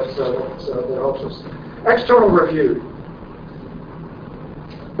 That helps us. External review.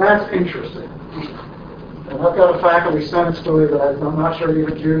 That's interesting. And I've got a faculty sentence for you that I'm not sure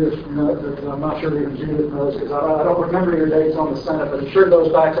even Judith knows, because I don't remember your dates on the Senate, but it sure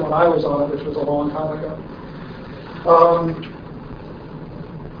goes back to when I was on it, which was a long time ago.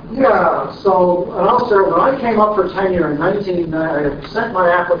 And I'll start, when I came up for tenure in I sent my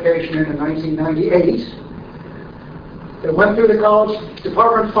application in 1998. It went through the college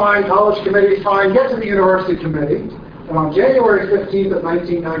department fine, college committee fine, get to the university committee. And on January 15th of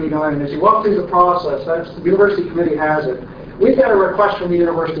 1999, as you walk through the process, the university committee has it. We get a request from the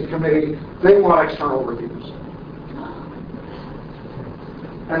university committee. They want external reviews.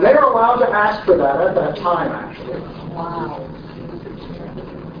 And they were allowed to ask for that at that time, actually. Wow.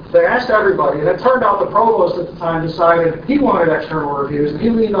 They asked everybody, and it turned out the provost at the time decided he wanted external reviews, and he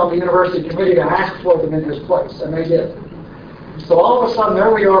leaned on the university committee to ask for them in his place, and they did. So all of a sudden,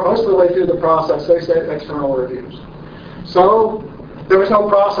 there we are, most of the way through the process, they said external reviews. So there was no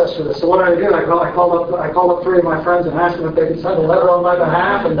process for this. So what I did, I called up three of my friends and asked them if they could send a letter on my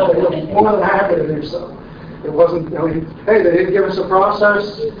behalf, and they were more than happy to do so. It wasn't, hey, they didn't give us a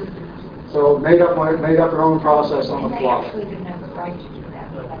process, so made up their own process on the fly. They actually didn't have the right to do that.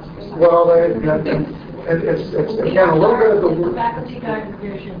 Well, it's again a little bit of the faculty guide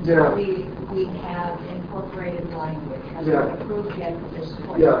revisions. Yeah. We have incorporated language. Yeah. Approved yet at this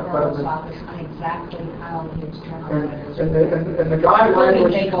point. Yeah, The Provost office on exactly how the external letters. And the guide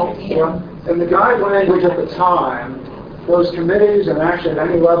language. And the guide language at the time, those committees and actually at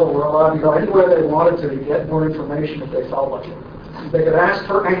any level were allowed to go anywhere they wanted to get more information if they felt like it. They could ask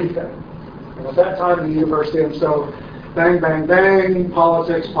for anything. And at that time, the university, and so bang, bang, bang,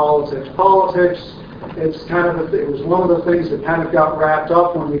 politics, politics, politics. It's kind of, it was one of the things that kind of got wrapped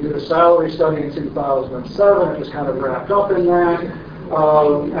up when we did a salary study in 2007. It was kind of wrapped up in that.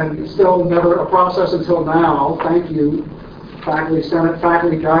 And still never a process until now. Thank you, Faculty Senate,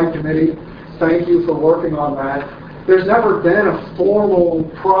 Faculty Guide Committee. Thank you for working on that. There's never been a formal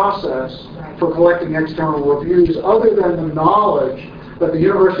process for collecting external reviews other than the knowledge that the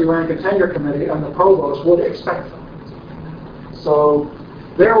University Rank and Tenure Committee and the Provost would expect them. So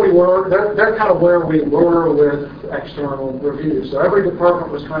there we were, they're kind of where we were with external reviews. So every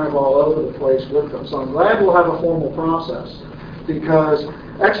department was kind of all over the place with them. So I'm glad we'll have a formal process, because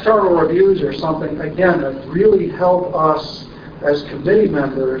external reviews are something, again, that really help us as committee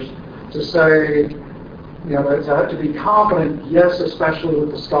members to say, to be confident, yes, especially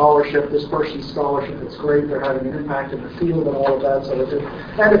with the scholarship, this person's scholarship, it's great, they're having an impact in the field and all of that,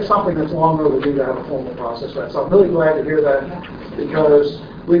 and it's something that's long overdue to have a formal process for that. So I'm really glad to hear that, because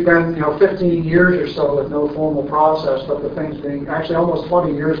we've been, 15 years or so with no formal process, but the things being, actually almost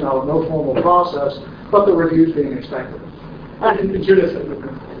 20 years now with no formal process, but the reviews being expected. Judith,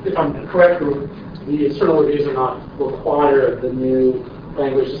 if I'm correct, the external reviews are not required. The new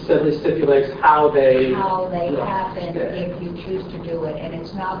language simply stipulates how they happen if you choose to do it, and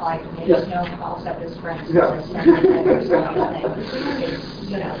it's not like Yes. no calls up his friends Yeah. and says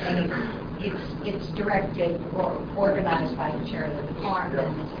it's directed or organized by the chair of the department.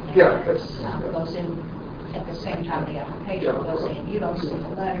 And goes in at the same time the application goes in. You don't see the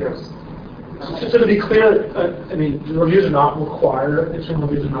letters. So to be clear, the reviews are not required. External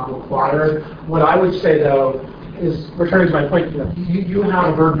reviews are not required. What I would say, though, is returning to my point. You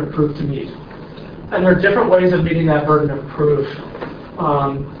have a burden of proof to meet. And there are different ways of meeting that burden of proof.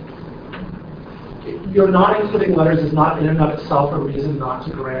 You're not including letters is not in and of itself a reason not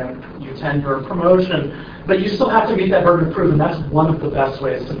to grant you tenure or promotion, but you still have to meet that burden of proof, and that's one of the best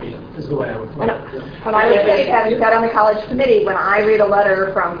ways to meet it, is the way I would put it. When I was having sat on the college committee, when I read a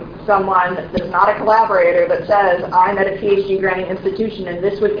letter from someone that's not a collaborator that says, I'm at a PhD granting institution and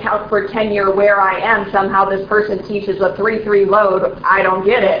this would count for tenure where I am, somehow this person teaches a 3-3 load, I don't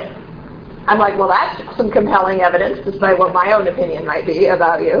get it. I'm like, well, that's some compelling evidence, despite what my own opinion might be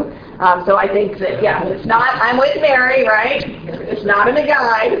about you. So I think that, yeah, it's not, I'm with Mary, right? It's not in the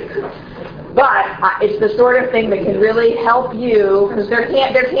guide, but it's the sort of thing that can really help you, because there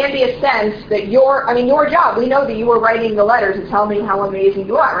can be a sense that your job, we know that you were writing the letter to tell me how amazing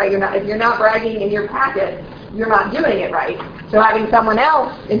you are, right? If you're not bragging in your packet, you're not doing it right. So having someone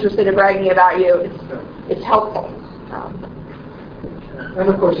else interested in bragging about you, it's helpful. And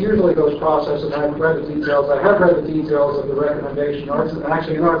of course, usually those processes, I haven't read the details, I have read the details of the recommendation.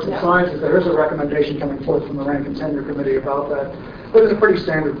 Actually, in Arts and Sciences, there is a recommendation coming forth from the Rank and Tenure Committee about that. But it's a pretty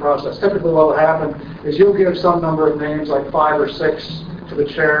standard process. Typically what will happen is you'll give some number of names, like 5 or 6, to the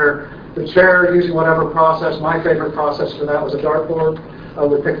chair. The chair, using whatever process, my favorite process for that was a dartboard,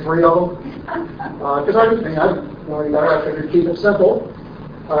 would pick 3 of them. Because I didn't knowing better, I figured keep it simple.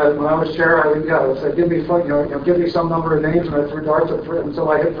 When I was chair, I would say, give me some number of names, and I threw darts at 3 until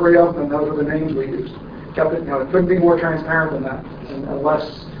I hit 3 of them, and those were the names we used. Kept it, it couldn't be more transparent than that, and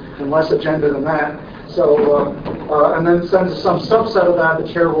less agenda than that. So, and then sends some subset of that.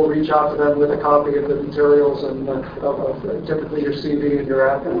 The chair will reach out to them with a copy of the materials and of typically your CV and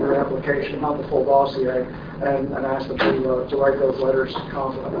your application, not the full dossier, and ask them to write those letters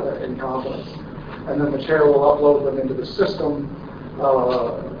in confidence. And then the chair will upload them into the system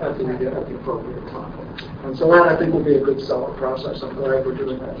at the appropriate time. And so that, I think, will be a good, solid process. I'm glad we're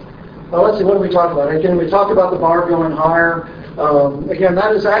doing that. Let's see, what did we talk about? Again, we talked about the bar going higher. Again,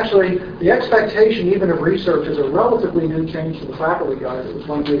 that is actually, the expectation even of research is a relatively new change to the faculty guide. It was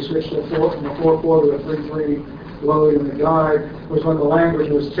when we switched from a 4-4 to a 3-3 load in the guide, was when the language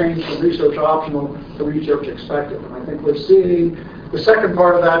was changed from research optional to research expected. And I think we're seeing the second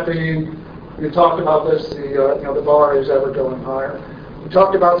part of that being, we talked about this, the bar is ever going higher. We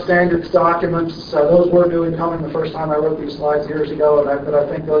talked about standards documents. Those were new and coming the first time I wrote these slides years ago, but I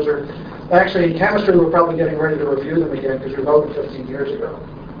think those are, actually in chemistry we're probably getting ready to review them again because we wrote them 15 years ago.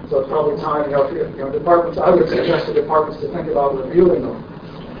 So it's probably time, departments, I would suggest to departments to think about reviewing them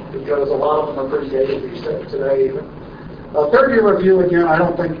because a lot of them are pretty dated these days, today even. Third year review, again, I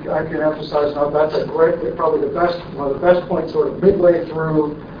don't think I can emphasize enough, that's a great, probably one of the best points sort of midway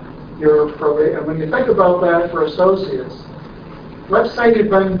through your probation. And when you think about that for associates, let's say you've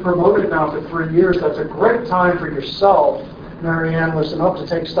been promoted now for 3 years, that's a great time for yourself, Marianne, listen up, to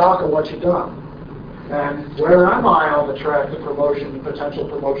take stock of what you've done. And where am I on the track to promotion, potential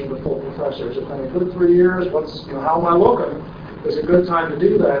promotion to full professor? Has it been a good 3 years? How am I looking? It's a good time to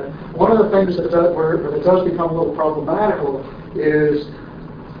do that. One of the things that where it does become a little problematical is,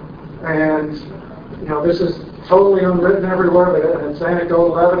 and this is totally unwritten everywhere, but it's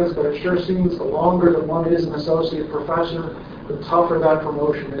anecdotal evidence, but it sure seems the longer that one is an associate professor, the tougher that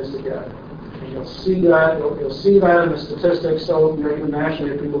promotion is to get. And you'll see that in the statistics, so even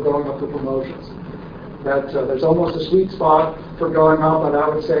nationally, of people going up for promotions. That there's almost a sweet spot for going up, and I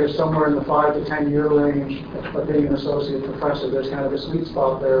would say somewhere in the 5 to 10 year range of being an associate professor. There's kind of a sweet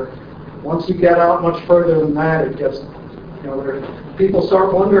spot there. Once you get out much further than that, it gets, people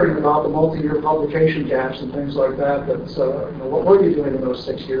start wondering about the multi-year publication gaps and things like that. What were you doing in those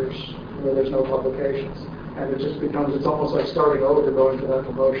 6 years where there's no publications? And it just becomes, it's almost like starting over going for that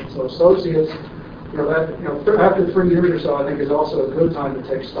promotion. So associates, after 3 years or so, I think is also a good time to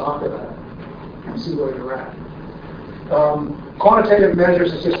take stock of that and see where you're at. Quantitative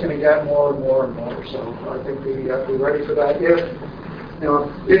measures is just going to get more and more and more. So I think we have to be ready for that.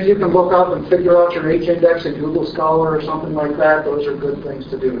 If you can look up and figure out your H-index in Google Scholar or something like that, those are good things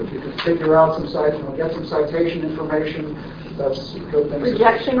to do. If you can figure out some sites, get some citation information, that's good things.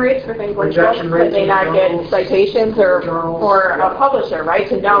 Rejection rates for things like books that may not get citations or a publisher, right?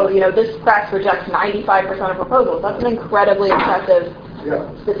 To know, this press rejects 95% of proposals. That's an incredibly impressive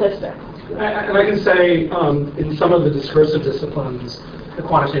statistic. And I can say in some of the discursive disciplines, the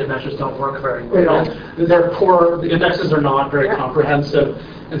quantitative measures don't work very well. They're poor, the indexes are not very comprehensive,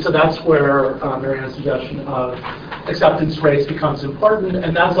 and so that's where Marianne's suggestion of acceptance rates becomes important,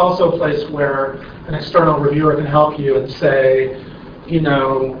 and that's also a place where an external reviewer can help you and say,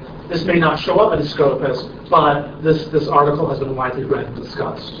 this may not show up in Scopus, but this article has been widely read and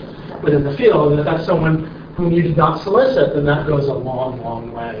discussed within the field, and if that's someone whom you did not solicit, then that goes a long,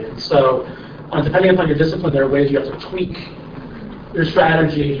 long way. And so depending upon your discipline, there are ways you have to tweak your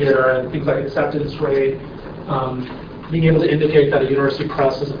strategy here, and things like acceptance rate, being able to indicate that a university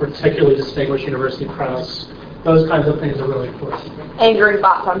press is a particularly distinguished university press. Those kinds of things are really important. Angry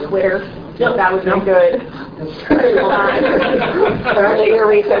bots on Twitter. Yep. That would be good. That your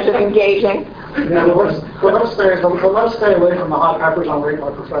research is engaging. Yeah, but let's stay away from the hot peppers on rate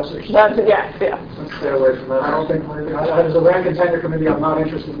by professors. Yes, yeah. Let's stay away from that. I don't think, as a rank and tenure committee, I'm not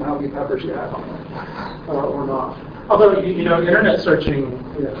interested in how many peppers you have on there, or not. Although, internet searching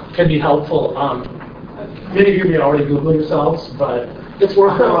can be helpful. Many of you may already Google yourselves, but it's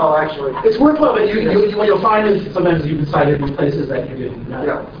worthwhile, actually. It's worthwhile, but what you'll find is sometimes you've been cited in places that you didn't know.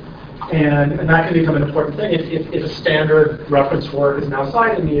 Yeah. And that can become an important thing. If a standard reference work is now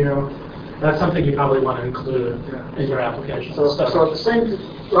citing you, that's something you probably want to include in your application. So at the same,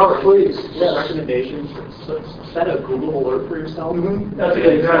 Robert, please. Yeah, recommendations. Set a Google alert for yourself. Mm-hmm. That's a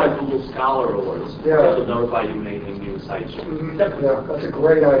good like Google Scholar alerts. Yeah. It'll notify you when anything new sites. Mm-hmm. Yeah, that's a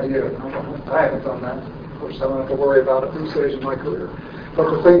great idea. I haven't done that. Of course, I don't have to worry about it these days in my career. But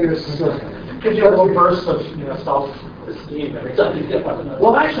the thing is, gives you a little burst of self-esteem every time you get one.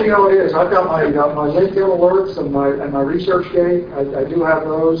 Well, actually, it is. I've got my LinkedIn alerts and my ResearchGate. I do have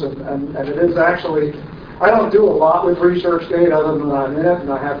those, and it is actually. I don't do a lot with ResearchGate other than I'm in it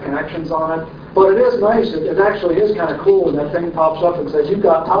and I have connections on it. But it is nice. It actually is kind of cool when that thing pops up and says you've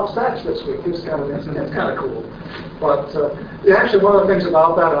got top stats this week. It's kind of cool. But actually, one of the things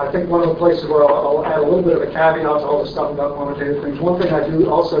about that, and I think one of the places where I'll add a little bit of a caveat to all the stuff about quantitative things. One thing I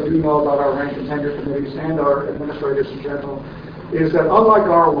also do know about our rank and tenure committees and our administrators in general is that unlike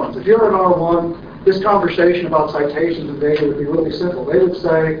R1s, if you're an R1, this conversation about citations and data would be really simple. They would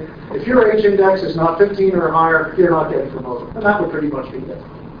say, if your H index is not 15 or higher, you're not getting promoted. And that would pretty much be it.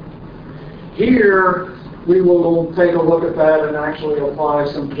 Here, we will take a look at that and actually apply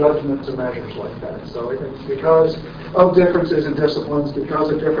some judgment to measures like that. So it's because of differences in disciplines,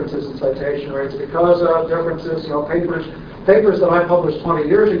 because of differences in citation rates, because of differences, papers that I published 20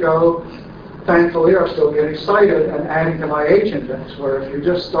 years ago, thankfully are still getting cited and adding to my H index, where if you're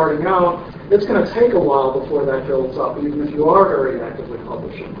just starting out, it's going to take a while before that builds up, even if you are very actively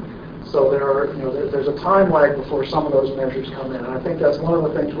publishing. So there's a time lag before some of those measures come in. And I think that's one of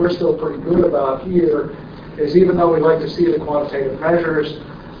the things we're still pretty good about here, is even though we like to see the quantitative measures,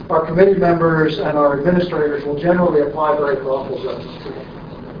 our committee members and our administrators will generally apply very thoughtful judgment to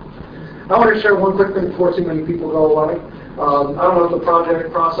them. I want to share one quick thing before too many people go away. I don't know if the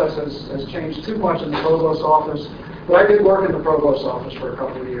project process has changed too much in the provost office, but I did work in the provost office for a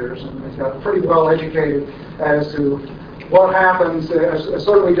couple of years, and I got pretty well educated as to what happens as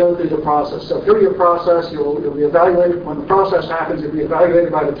sort of we go through the process. So through your process, you'll be evaluated. When the process happens, you'll be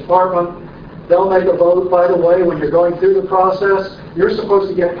evaluated by the department. They'll make a vote. By the way, when you're going through the process, you're supposed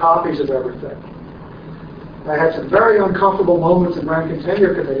to get copies of everything. I had some very uncomfortable moments in rank and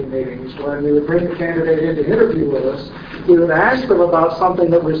tenure committee meetings when we would bring the candidate in to interview with us. We would ask them about something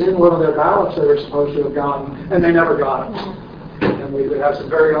that was in one of their ballots they were supposed to have gotten, and they never got it. And we would have some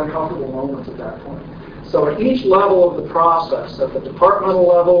very uncomfortable moments at that point. So at each level of the process, at the departmental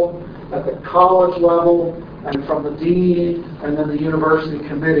level, at the college level, and from the dean, and then the university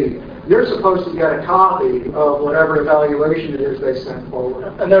committee, you're supposed to get a copy of whatever evaluation it is they send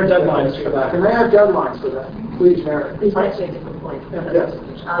forward. And there are deadlines for that. And they have deadlines for that. Please, Mary. It's actually a different point. Yes.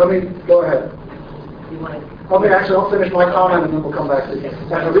 Let me go ahead. Okay, actually, I'll finish my comment and then we'll come back to you.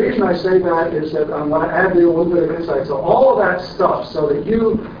 And the reason I say that is that I want to add a little bit of insight. So all of that stuff, so that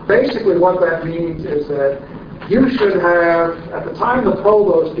basically what that means is that you should have, at the time the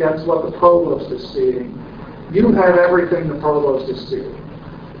provost gets what the provost is seeing, you have everything the provost is seeing.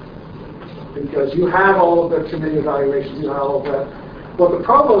 Because you have all of the committee evaluations, you have all of that. What the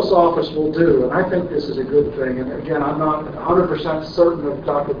provost's office will do, and I think this is a good thing, and again, I'm not 100% certain of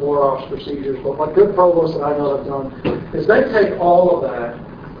Dr. Boroff's procedures, but what good provosts that I know have done is they take all of that,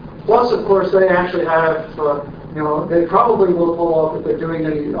 plus, of course, they actually have, they probably will pull off if they're doing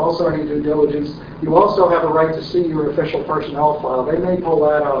any due diligence. You also have a right to see your official personnel file. They may pull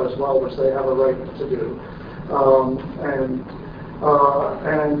that out as well, which they have a right to do.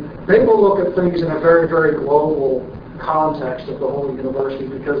 And they will look at things in a very, very global context of the whole university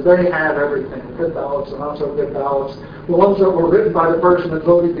because they have everything, the good ballots and not so good ballots. The ones that were written by the person that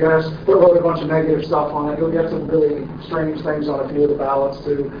voted yes, but wrote a bunch of negative stuff on it. You'll get some really strange things on a few of the ballots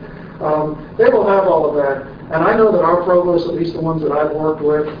too. They will have all of that. And I know that our provosts, at least the ones that I've worked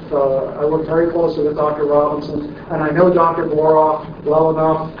with, I work very closely with Dr. Robinson, and I know Dr. Boroff well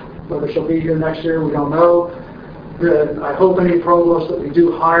enough. Whether she'll be here next year, we don't know. I hope any provost that we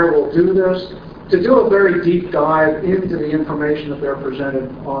do hire will do this, to do a very deep dive into the information that they're presented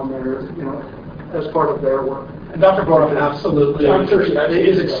on their, as part of their work. And Dr. Boroff absolutely I'm sure she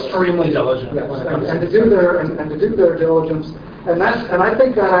is extremely diligent. Yes, when it comes and to to do their diligence, and I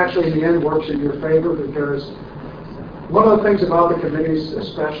think that actually in the end works in your favor, because one of the things about the committees,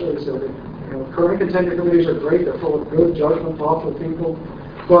 especially, is that current and tenure committees are great. They're full of good, judgment, thoughtful people,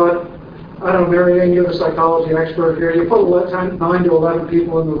 but I don't know, Marianne, you're the psychology expert here. You put 9 to 11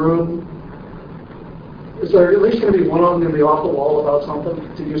 people in the room. Is there at least going to be one of them going to be off the wall about something,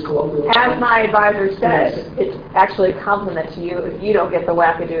 to use colloquial? As my advisor said, it's actually a compliment to you if you don't get the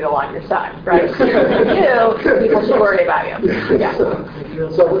wackadoodle on your side, right? Yes. People should worry about you. Yeah.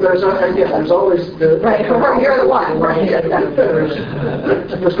 So there's always right. You're the one. Right.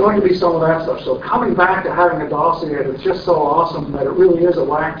 There's going to be some of that stuff. So coming back to having a dossier that's just so awesome that it really is a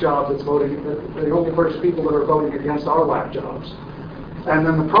whack job that's voting. The only first people that are voting against are whack jobs. And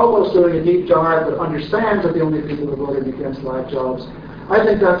then the provost doing a deep dive that understands that the only people that are voting against whack jobs. I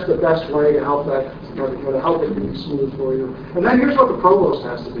think that's the best way to help that, to help it be smooth for you. And then here's what the provost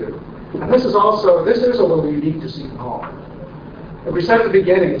has to do. And this is a little unique to Seton Hall. And we said at the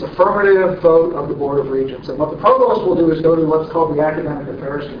beginning, it's affirmative vote of the Board of Regents. And what the provost will do is go to what's called the Academic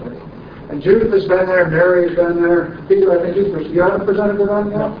Affairs Committee. And Judith has been there, Mary has been there, Peter, I think you haven't presented to them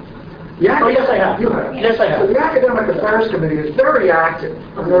yet? Yes, I have. You have. Yes, I have. So the Academic Affairs Committee is very active,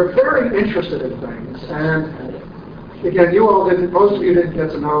 and they're very interested in things. And again, most of you didn't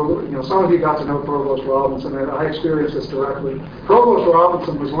get to know, some of you got to know Provost Robinson, and I experienced this directly. Provost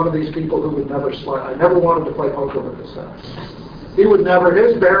Robinson was one of these people who would never sweat. I never wanted to play poker with this guy. He would never,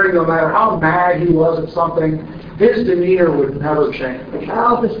 his bearing, no matter how mad he was at something, his demeanor would never change.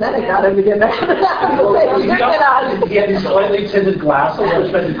 Oh, the Senate got him to get back. He had these slightly tinted glasses,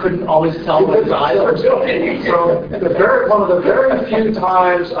 which meant you couldn't always tell what his eyes were doing. So one of the very few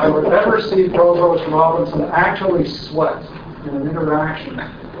times I would ever see Provost Robinson actually sweat in an interaction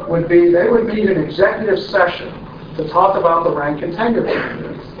would be they would meet an executive session to talk about the rank and tenure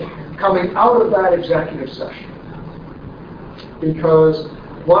candidates. Coming out of that executive session, because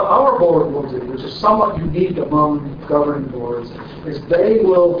what our board will do, which is somewhat unique among governing boards, is they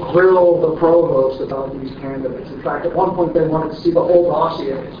will grill the provost about these candidates. In fact, at one point they wanted to see the whole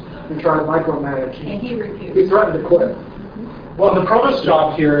dossiers and try to micromanage. And he refused. He threatened to quit. Well, the provost's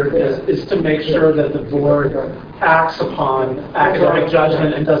job here is to make sure that the board acts upon academic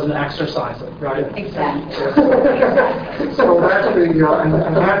judgment and doesn't exercise it, right? Exactly. So that's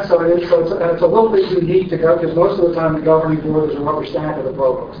it's a little bit unique to go, because most of the time the governing board is a rubber stamp of the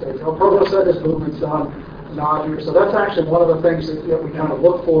provost. The provost said this movement's done, not here. So that's actually one of the things that we kind of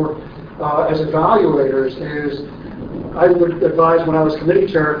look for as evaluators is. I would advise when I was committee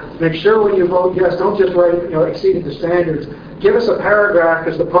chair, make sure when you vote yes, don't just write, exceeding the standards. Give us a paragraph,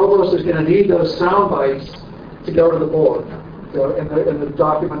 because the provost is going to need those sound bites to go to the board, in the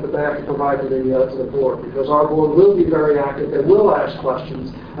document that they have to provide to the board, because our board will be very active. They will ask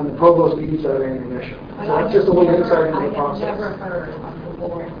questions, and the provost needs that ammunition. So that's just a little insight into the process. I've never heard of the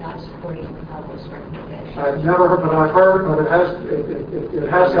board not supporting the provost recommendation. I've never heard, but I've heard, but it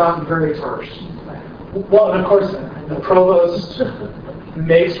has gotten very terse. Well, and of course, the provost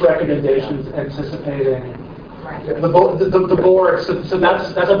makes recommendations anticipating the board. So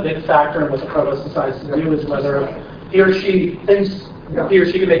that's a big factor in what the provost decides to do, is whether he or she thinks he or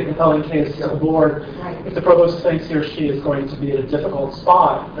she can make a compelling case to the board. If the provost thinks he or she is going to be in a difficult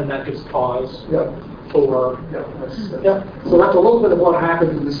spot, then that gives pause for. So that's a little bit of what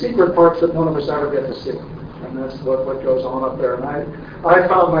happens in the secret parts that none of us ever get to see. And that's what goes on up there. And I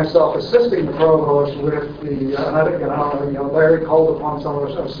found myself assisting the provost with the, Larry called upon some of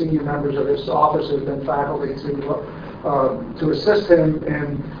us senior members of his office who've been faculty to assist him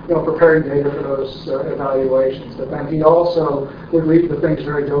in, preparing data for those evaluations. But then he also would read the things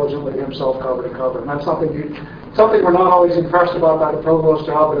very diligently himself, cover to cover. And that's something we're not always impressed about by the provost's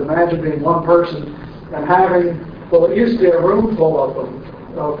job, but imagine being one person and having, well, it used to be a room full of them,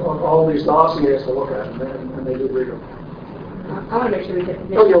 of all these dossiers to look at, and they do read them. I want to make sure we get.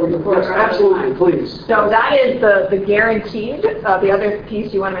 Yes, absolutely, please. So that is the guaranteed. The other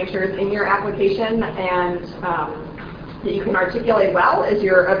piece you want to make sure is in your application, and that you can articulate well is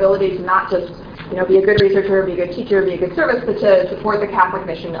your ability to not just be a good researcher, be a good teacher, be a good service, but to support the Catholic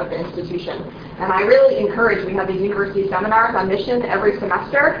mission of the institution. And I really encourage, we have these university seminars on mission every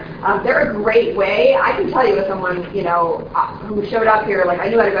semester. They're a great way. I can tell you as someone, who showed up here, I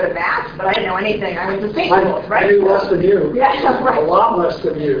knew how to go to Mass, but I didn't know anything. I went to St. Louis, right? I knew less than you. Yeah, right. A lot less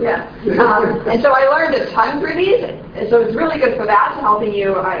than you. Yeah. And so I learned a ton through these. And so it's really good for that, to helping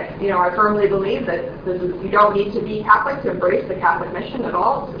you. I firmly believe that you don't need to be Catholic to embrace the Catholic mission at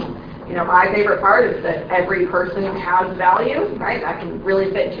all. You know, my favorite part is that every person has value, right? That can really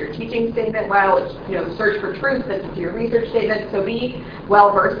fit into your teaching statement well. It's, you know, the search for truth fits into your research statement, so be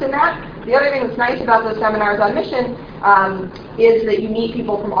well versed in that. The other thing that's nice about those seminars on mission is that you meet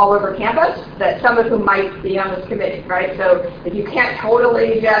people from all over campus, that some of whom might be on this committee, right? So if you can't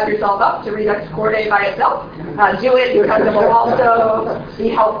totally jazz yourself up to Redux Core Day by itself, do it because it will also be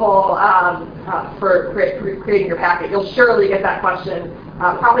helpful for creating your packet. You'll surely get that question,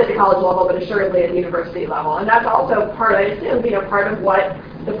 probably at the college level, but assuredly at the university level. And that's also part, I assume, you know, part of what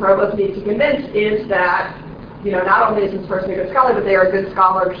the provost needs to convince is that, you know, not only is this person a good scholar, but they are a good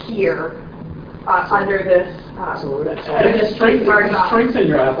scholar here under this. And it strengthen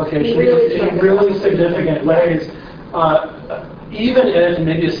your application in really significant ways, even if, and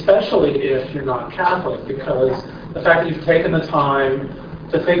maybe especially if you're not Catholic, because the fact that you've taken the time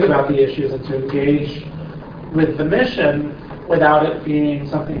to think about the issues and to engage with the mission without it being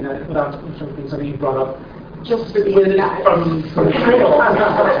something that, something you brought up just from the cradle.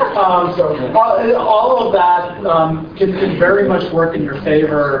 All of that can very much work in your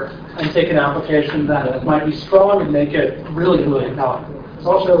favor and take an application that might be strong and make it really, really compelling.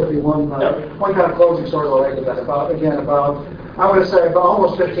 So I'll share with you one kind of closing story related to that. I want to say about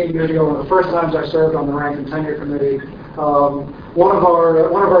almost 15 years ago, one of the first times I served on the Rank and Tenure Committee, one of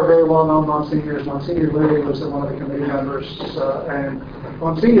our very well-known Monsignors, Monsignor Liddy, was one of the committee members, and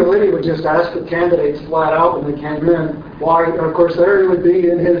Monsignor Liddy would just ask the candidates flat out when they came in why. Of course, there he would be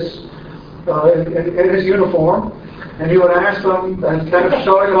in his uniform. And he would ask them, and kind of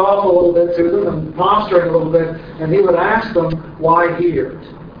showing it off a little bit to them, and posturing a little bit, and he would ask them, why here?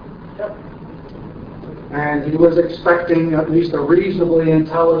 And he was expecting at least a reasonably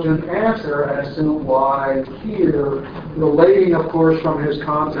intelligent answer as to why here, relating, of course, from his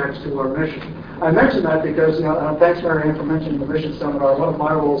context to our mission. I mention that because, you know, thanks, Marianne, for mentioning the mission seminar. One of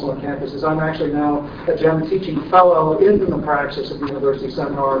my roles on campus is I'm actually now a GEM teaching fellow in the praxis of the university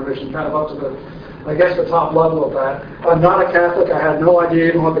seminar and mission, kind of up to the, I guess, the top level of that. I'm not a Catholic. I had no idea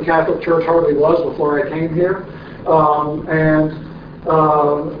even what the Catholic Church hardly was before I came here.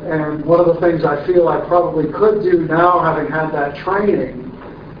 And one of the things I feel I probably could do now, having had that training,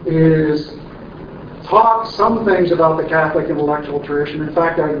 is talk some things about the Catholic intellectual tradition. In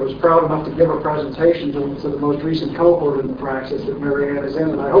fact, I was proud enough to give a presentation to the most recent cohort in the praxis that Marianne is in,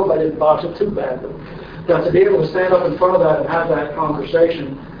 and I hope I didn't botch it too bad. But to be able to stand up in front of that and have that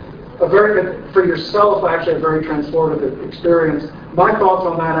conversation, for yourself, actually a very transformative experience. My thoughts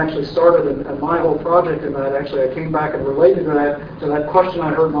on that actually started, and my whole project in that, actually, I came back and related to that question I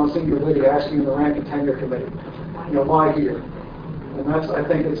heard Monsignor Liddy asking in the Rank and Tenure Committee. You know, why here? And that's, I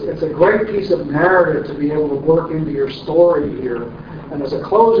think, it's a great piece of narrative to be able to work into your story here. And as a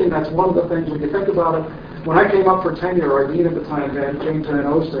closing, that's one of the things, when you think about it, when I came up for tenure, our dean at the time, James Van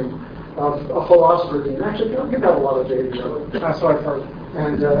Oosting, a philosopher dean. Actually, you got a lot of JVO. That's what I've heard.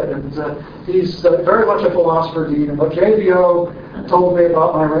 And he's very much a philosopher dean. And what JVO told me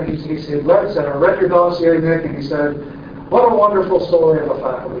about my rank, he said, I read your dossier, Nick, and he said, what a wonderful story of a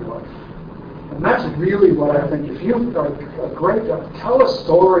faculty life. And that's really what I think. If you are a great, tell a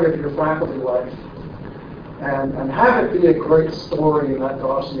story of your faculty life. And have it be a great story in that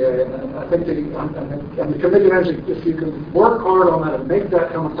dossier. And I think the committee members, if you can work hard on that and make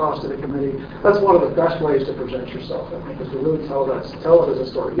that come across to the committee, that's one of the best ways to present yourself, I think, is to really tell it as a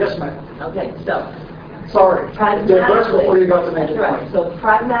story. Yes, ma'am. Okay, so. Sorry. That's before you got to make it. Right. So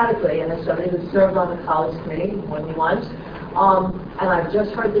pragmatically, and as somebody who served on the college committee more than once, and I've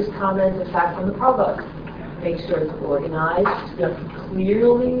just heard this comment, in fact, from the provost. Make sure it's organized,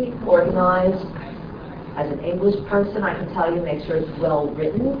 clearly organized. As an English person, I can tell you, make sure it's well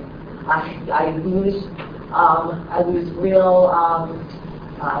written. I lose real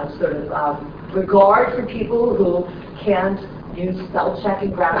regard for people who can't use spell check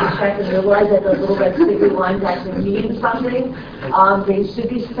and grammar check and realize that those little red sticky lines actually mean something. They should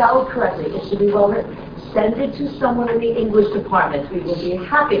be spelled correctly. It should be well written. Send it to someone in the English department. We will be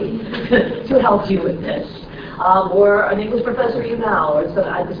happy to help you with this. Or an English professor you know, or so.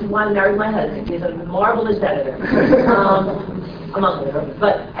 This is why I married my husband. He's a marvelous editor, among them.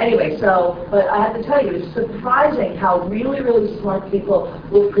 But anyway, but I have to tell you, it's surprising how really, really smart people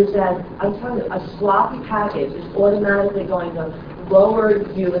will present. I'm telling you, a sloppy package is automatically going to lower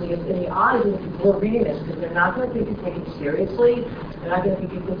you in the eyes of the people who are reading this, because they're not going to think you take it seriously. They're not going to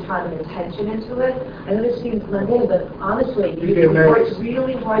think you put time and attention into it. I know this seems mundane, but honestly, it's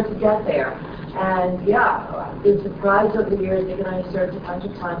really hard to get there. And yeah, I've been surprised over the years. Nick and I have served a bunch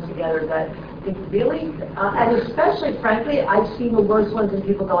of times together that it really, and especially, frankly, I've seen the worst ones in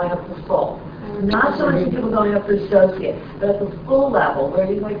people going up to full. not so much people going up for associate, but at the full level,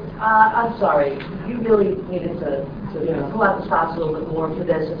 where you're like, I'm sorry, you really needed to pull out the stops a little bit more for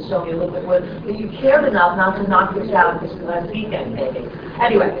this and show me a little bit more. But you cared enough not to knock this out this last weekend, maybe.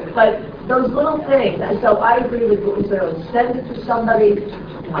 Anyway, but those little things, and so I agree with what was there. Send it to somebody,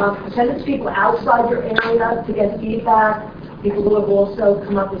 send it to people outside your area to get feedback. People who have also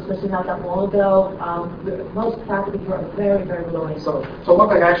come up with this not that long ago. Most faculty are very, very willing. So one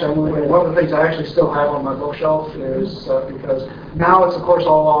thing actually, one of the things I actually still have on my bookshelf is because now it's of course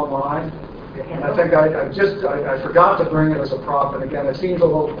all online. And I think I forgot to bring it as a prop, and again, it seems a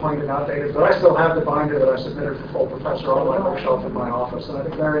little quaint and outdated, but I still have the binder that I submitted for full professor on my bookshelf in my office, and I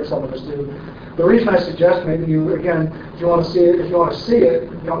think Mary and some of us do. The reason I suggest maybe you, again, if you want to see it,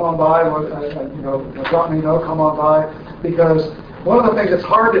 come on by, drop me a note, come on by, because one of the things that's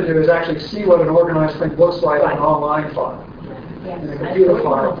hard to do is actually see what an organized thing looks like in an online file, in a computer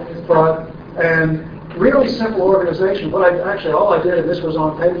file. And really simple organization. All I did, and this was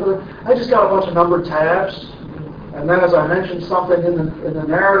on paper, I just got a bunch of numbered tabs, and then as I mentioned something in the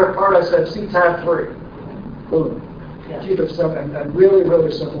narrative part, I said, see tab 3. Boom. Yeah. Keep it simple, and really, really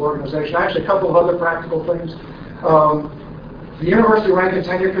simple organization. Actually, a couple of other practical things. The University Rank and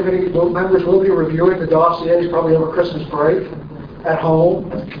Tenure Committee members will be reviewing the dossiers probably over Christmas break at home.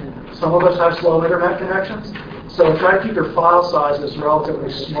 Some of us have slow internet connections. So try to keep your file sizes relatively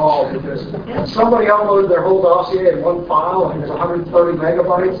small, because somebody uploaded their whole dossier in one file and it was 130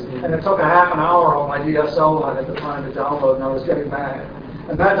 megabytes, and it took a half an hour on my DSL line at the time to download, and I was getting mad.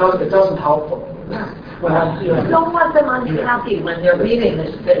 And it doesn't help them. Don't want them unhappy when they're reading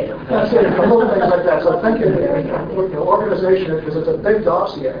this video. That's it, little things like that. So think of the organization, because it's a big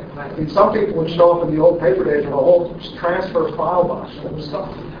dossier. And some people would show up in the old paper days with a whole transfer file box full of stuff.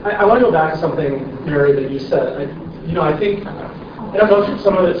 I want to go back to something, Mary, that you said. I think, I don't know if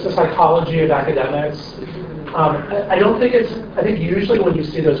some of it's the psychology of academics. I think usually when you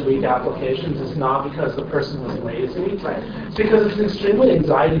see those weak applications, it's not because the person was lazy. Right. It's because it's an extremely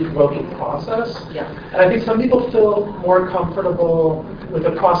anxiety-provoking process. Yeah. And I think some people feel more comfortable with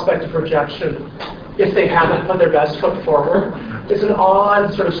the prospect of rejection if they haven't put their best foot forward. It's an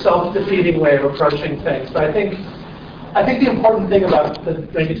odd, sort of self-defeating way of approaching things. But I think the important thing about the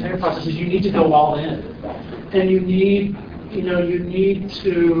rank and tenure process is you need to go all in. And you need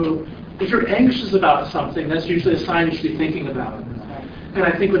to, if you're anxious about something, that's usually a sign you should be thinking about it. And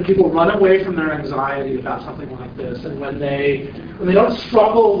I think when people run away from their anxiety about something like this, and when they don't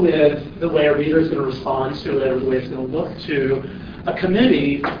struggle with the way a reader is going to respond to it or the way it's going to look to a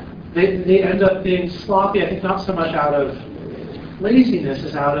committee, they end up being sloppy, I think not so much out of laziness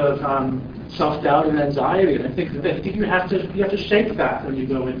as out of self-doubt and anxiety. And I think you have to shake that when you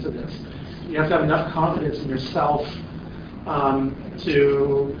go into this. You have to have enough confidence in yourself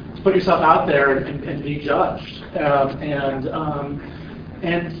to put yourself out there and be judged,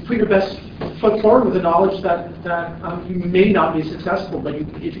 and put your best foot forward with the knowledge that you may not be successful, but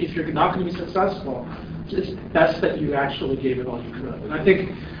if you're not going to be successful, it's best that you actually gave it all you could. And I think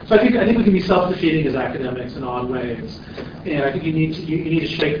we can be self-defeating as academics in odd ways, and I think you need to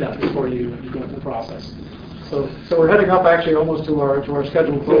shake that before you go into the process. So we're heading up actually almost to our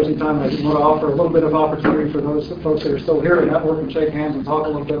scheduled closing time. I just want to offer a little bit of opportunity for those folks that are still here to network and shake hands and talk a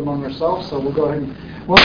little bit among yourselves. So we'll go ahead and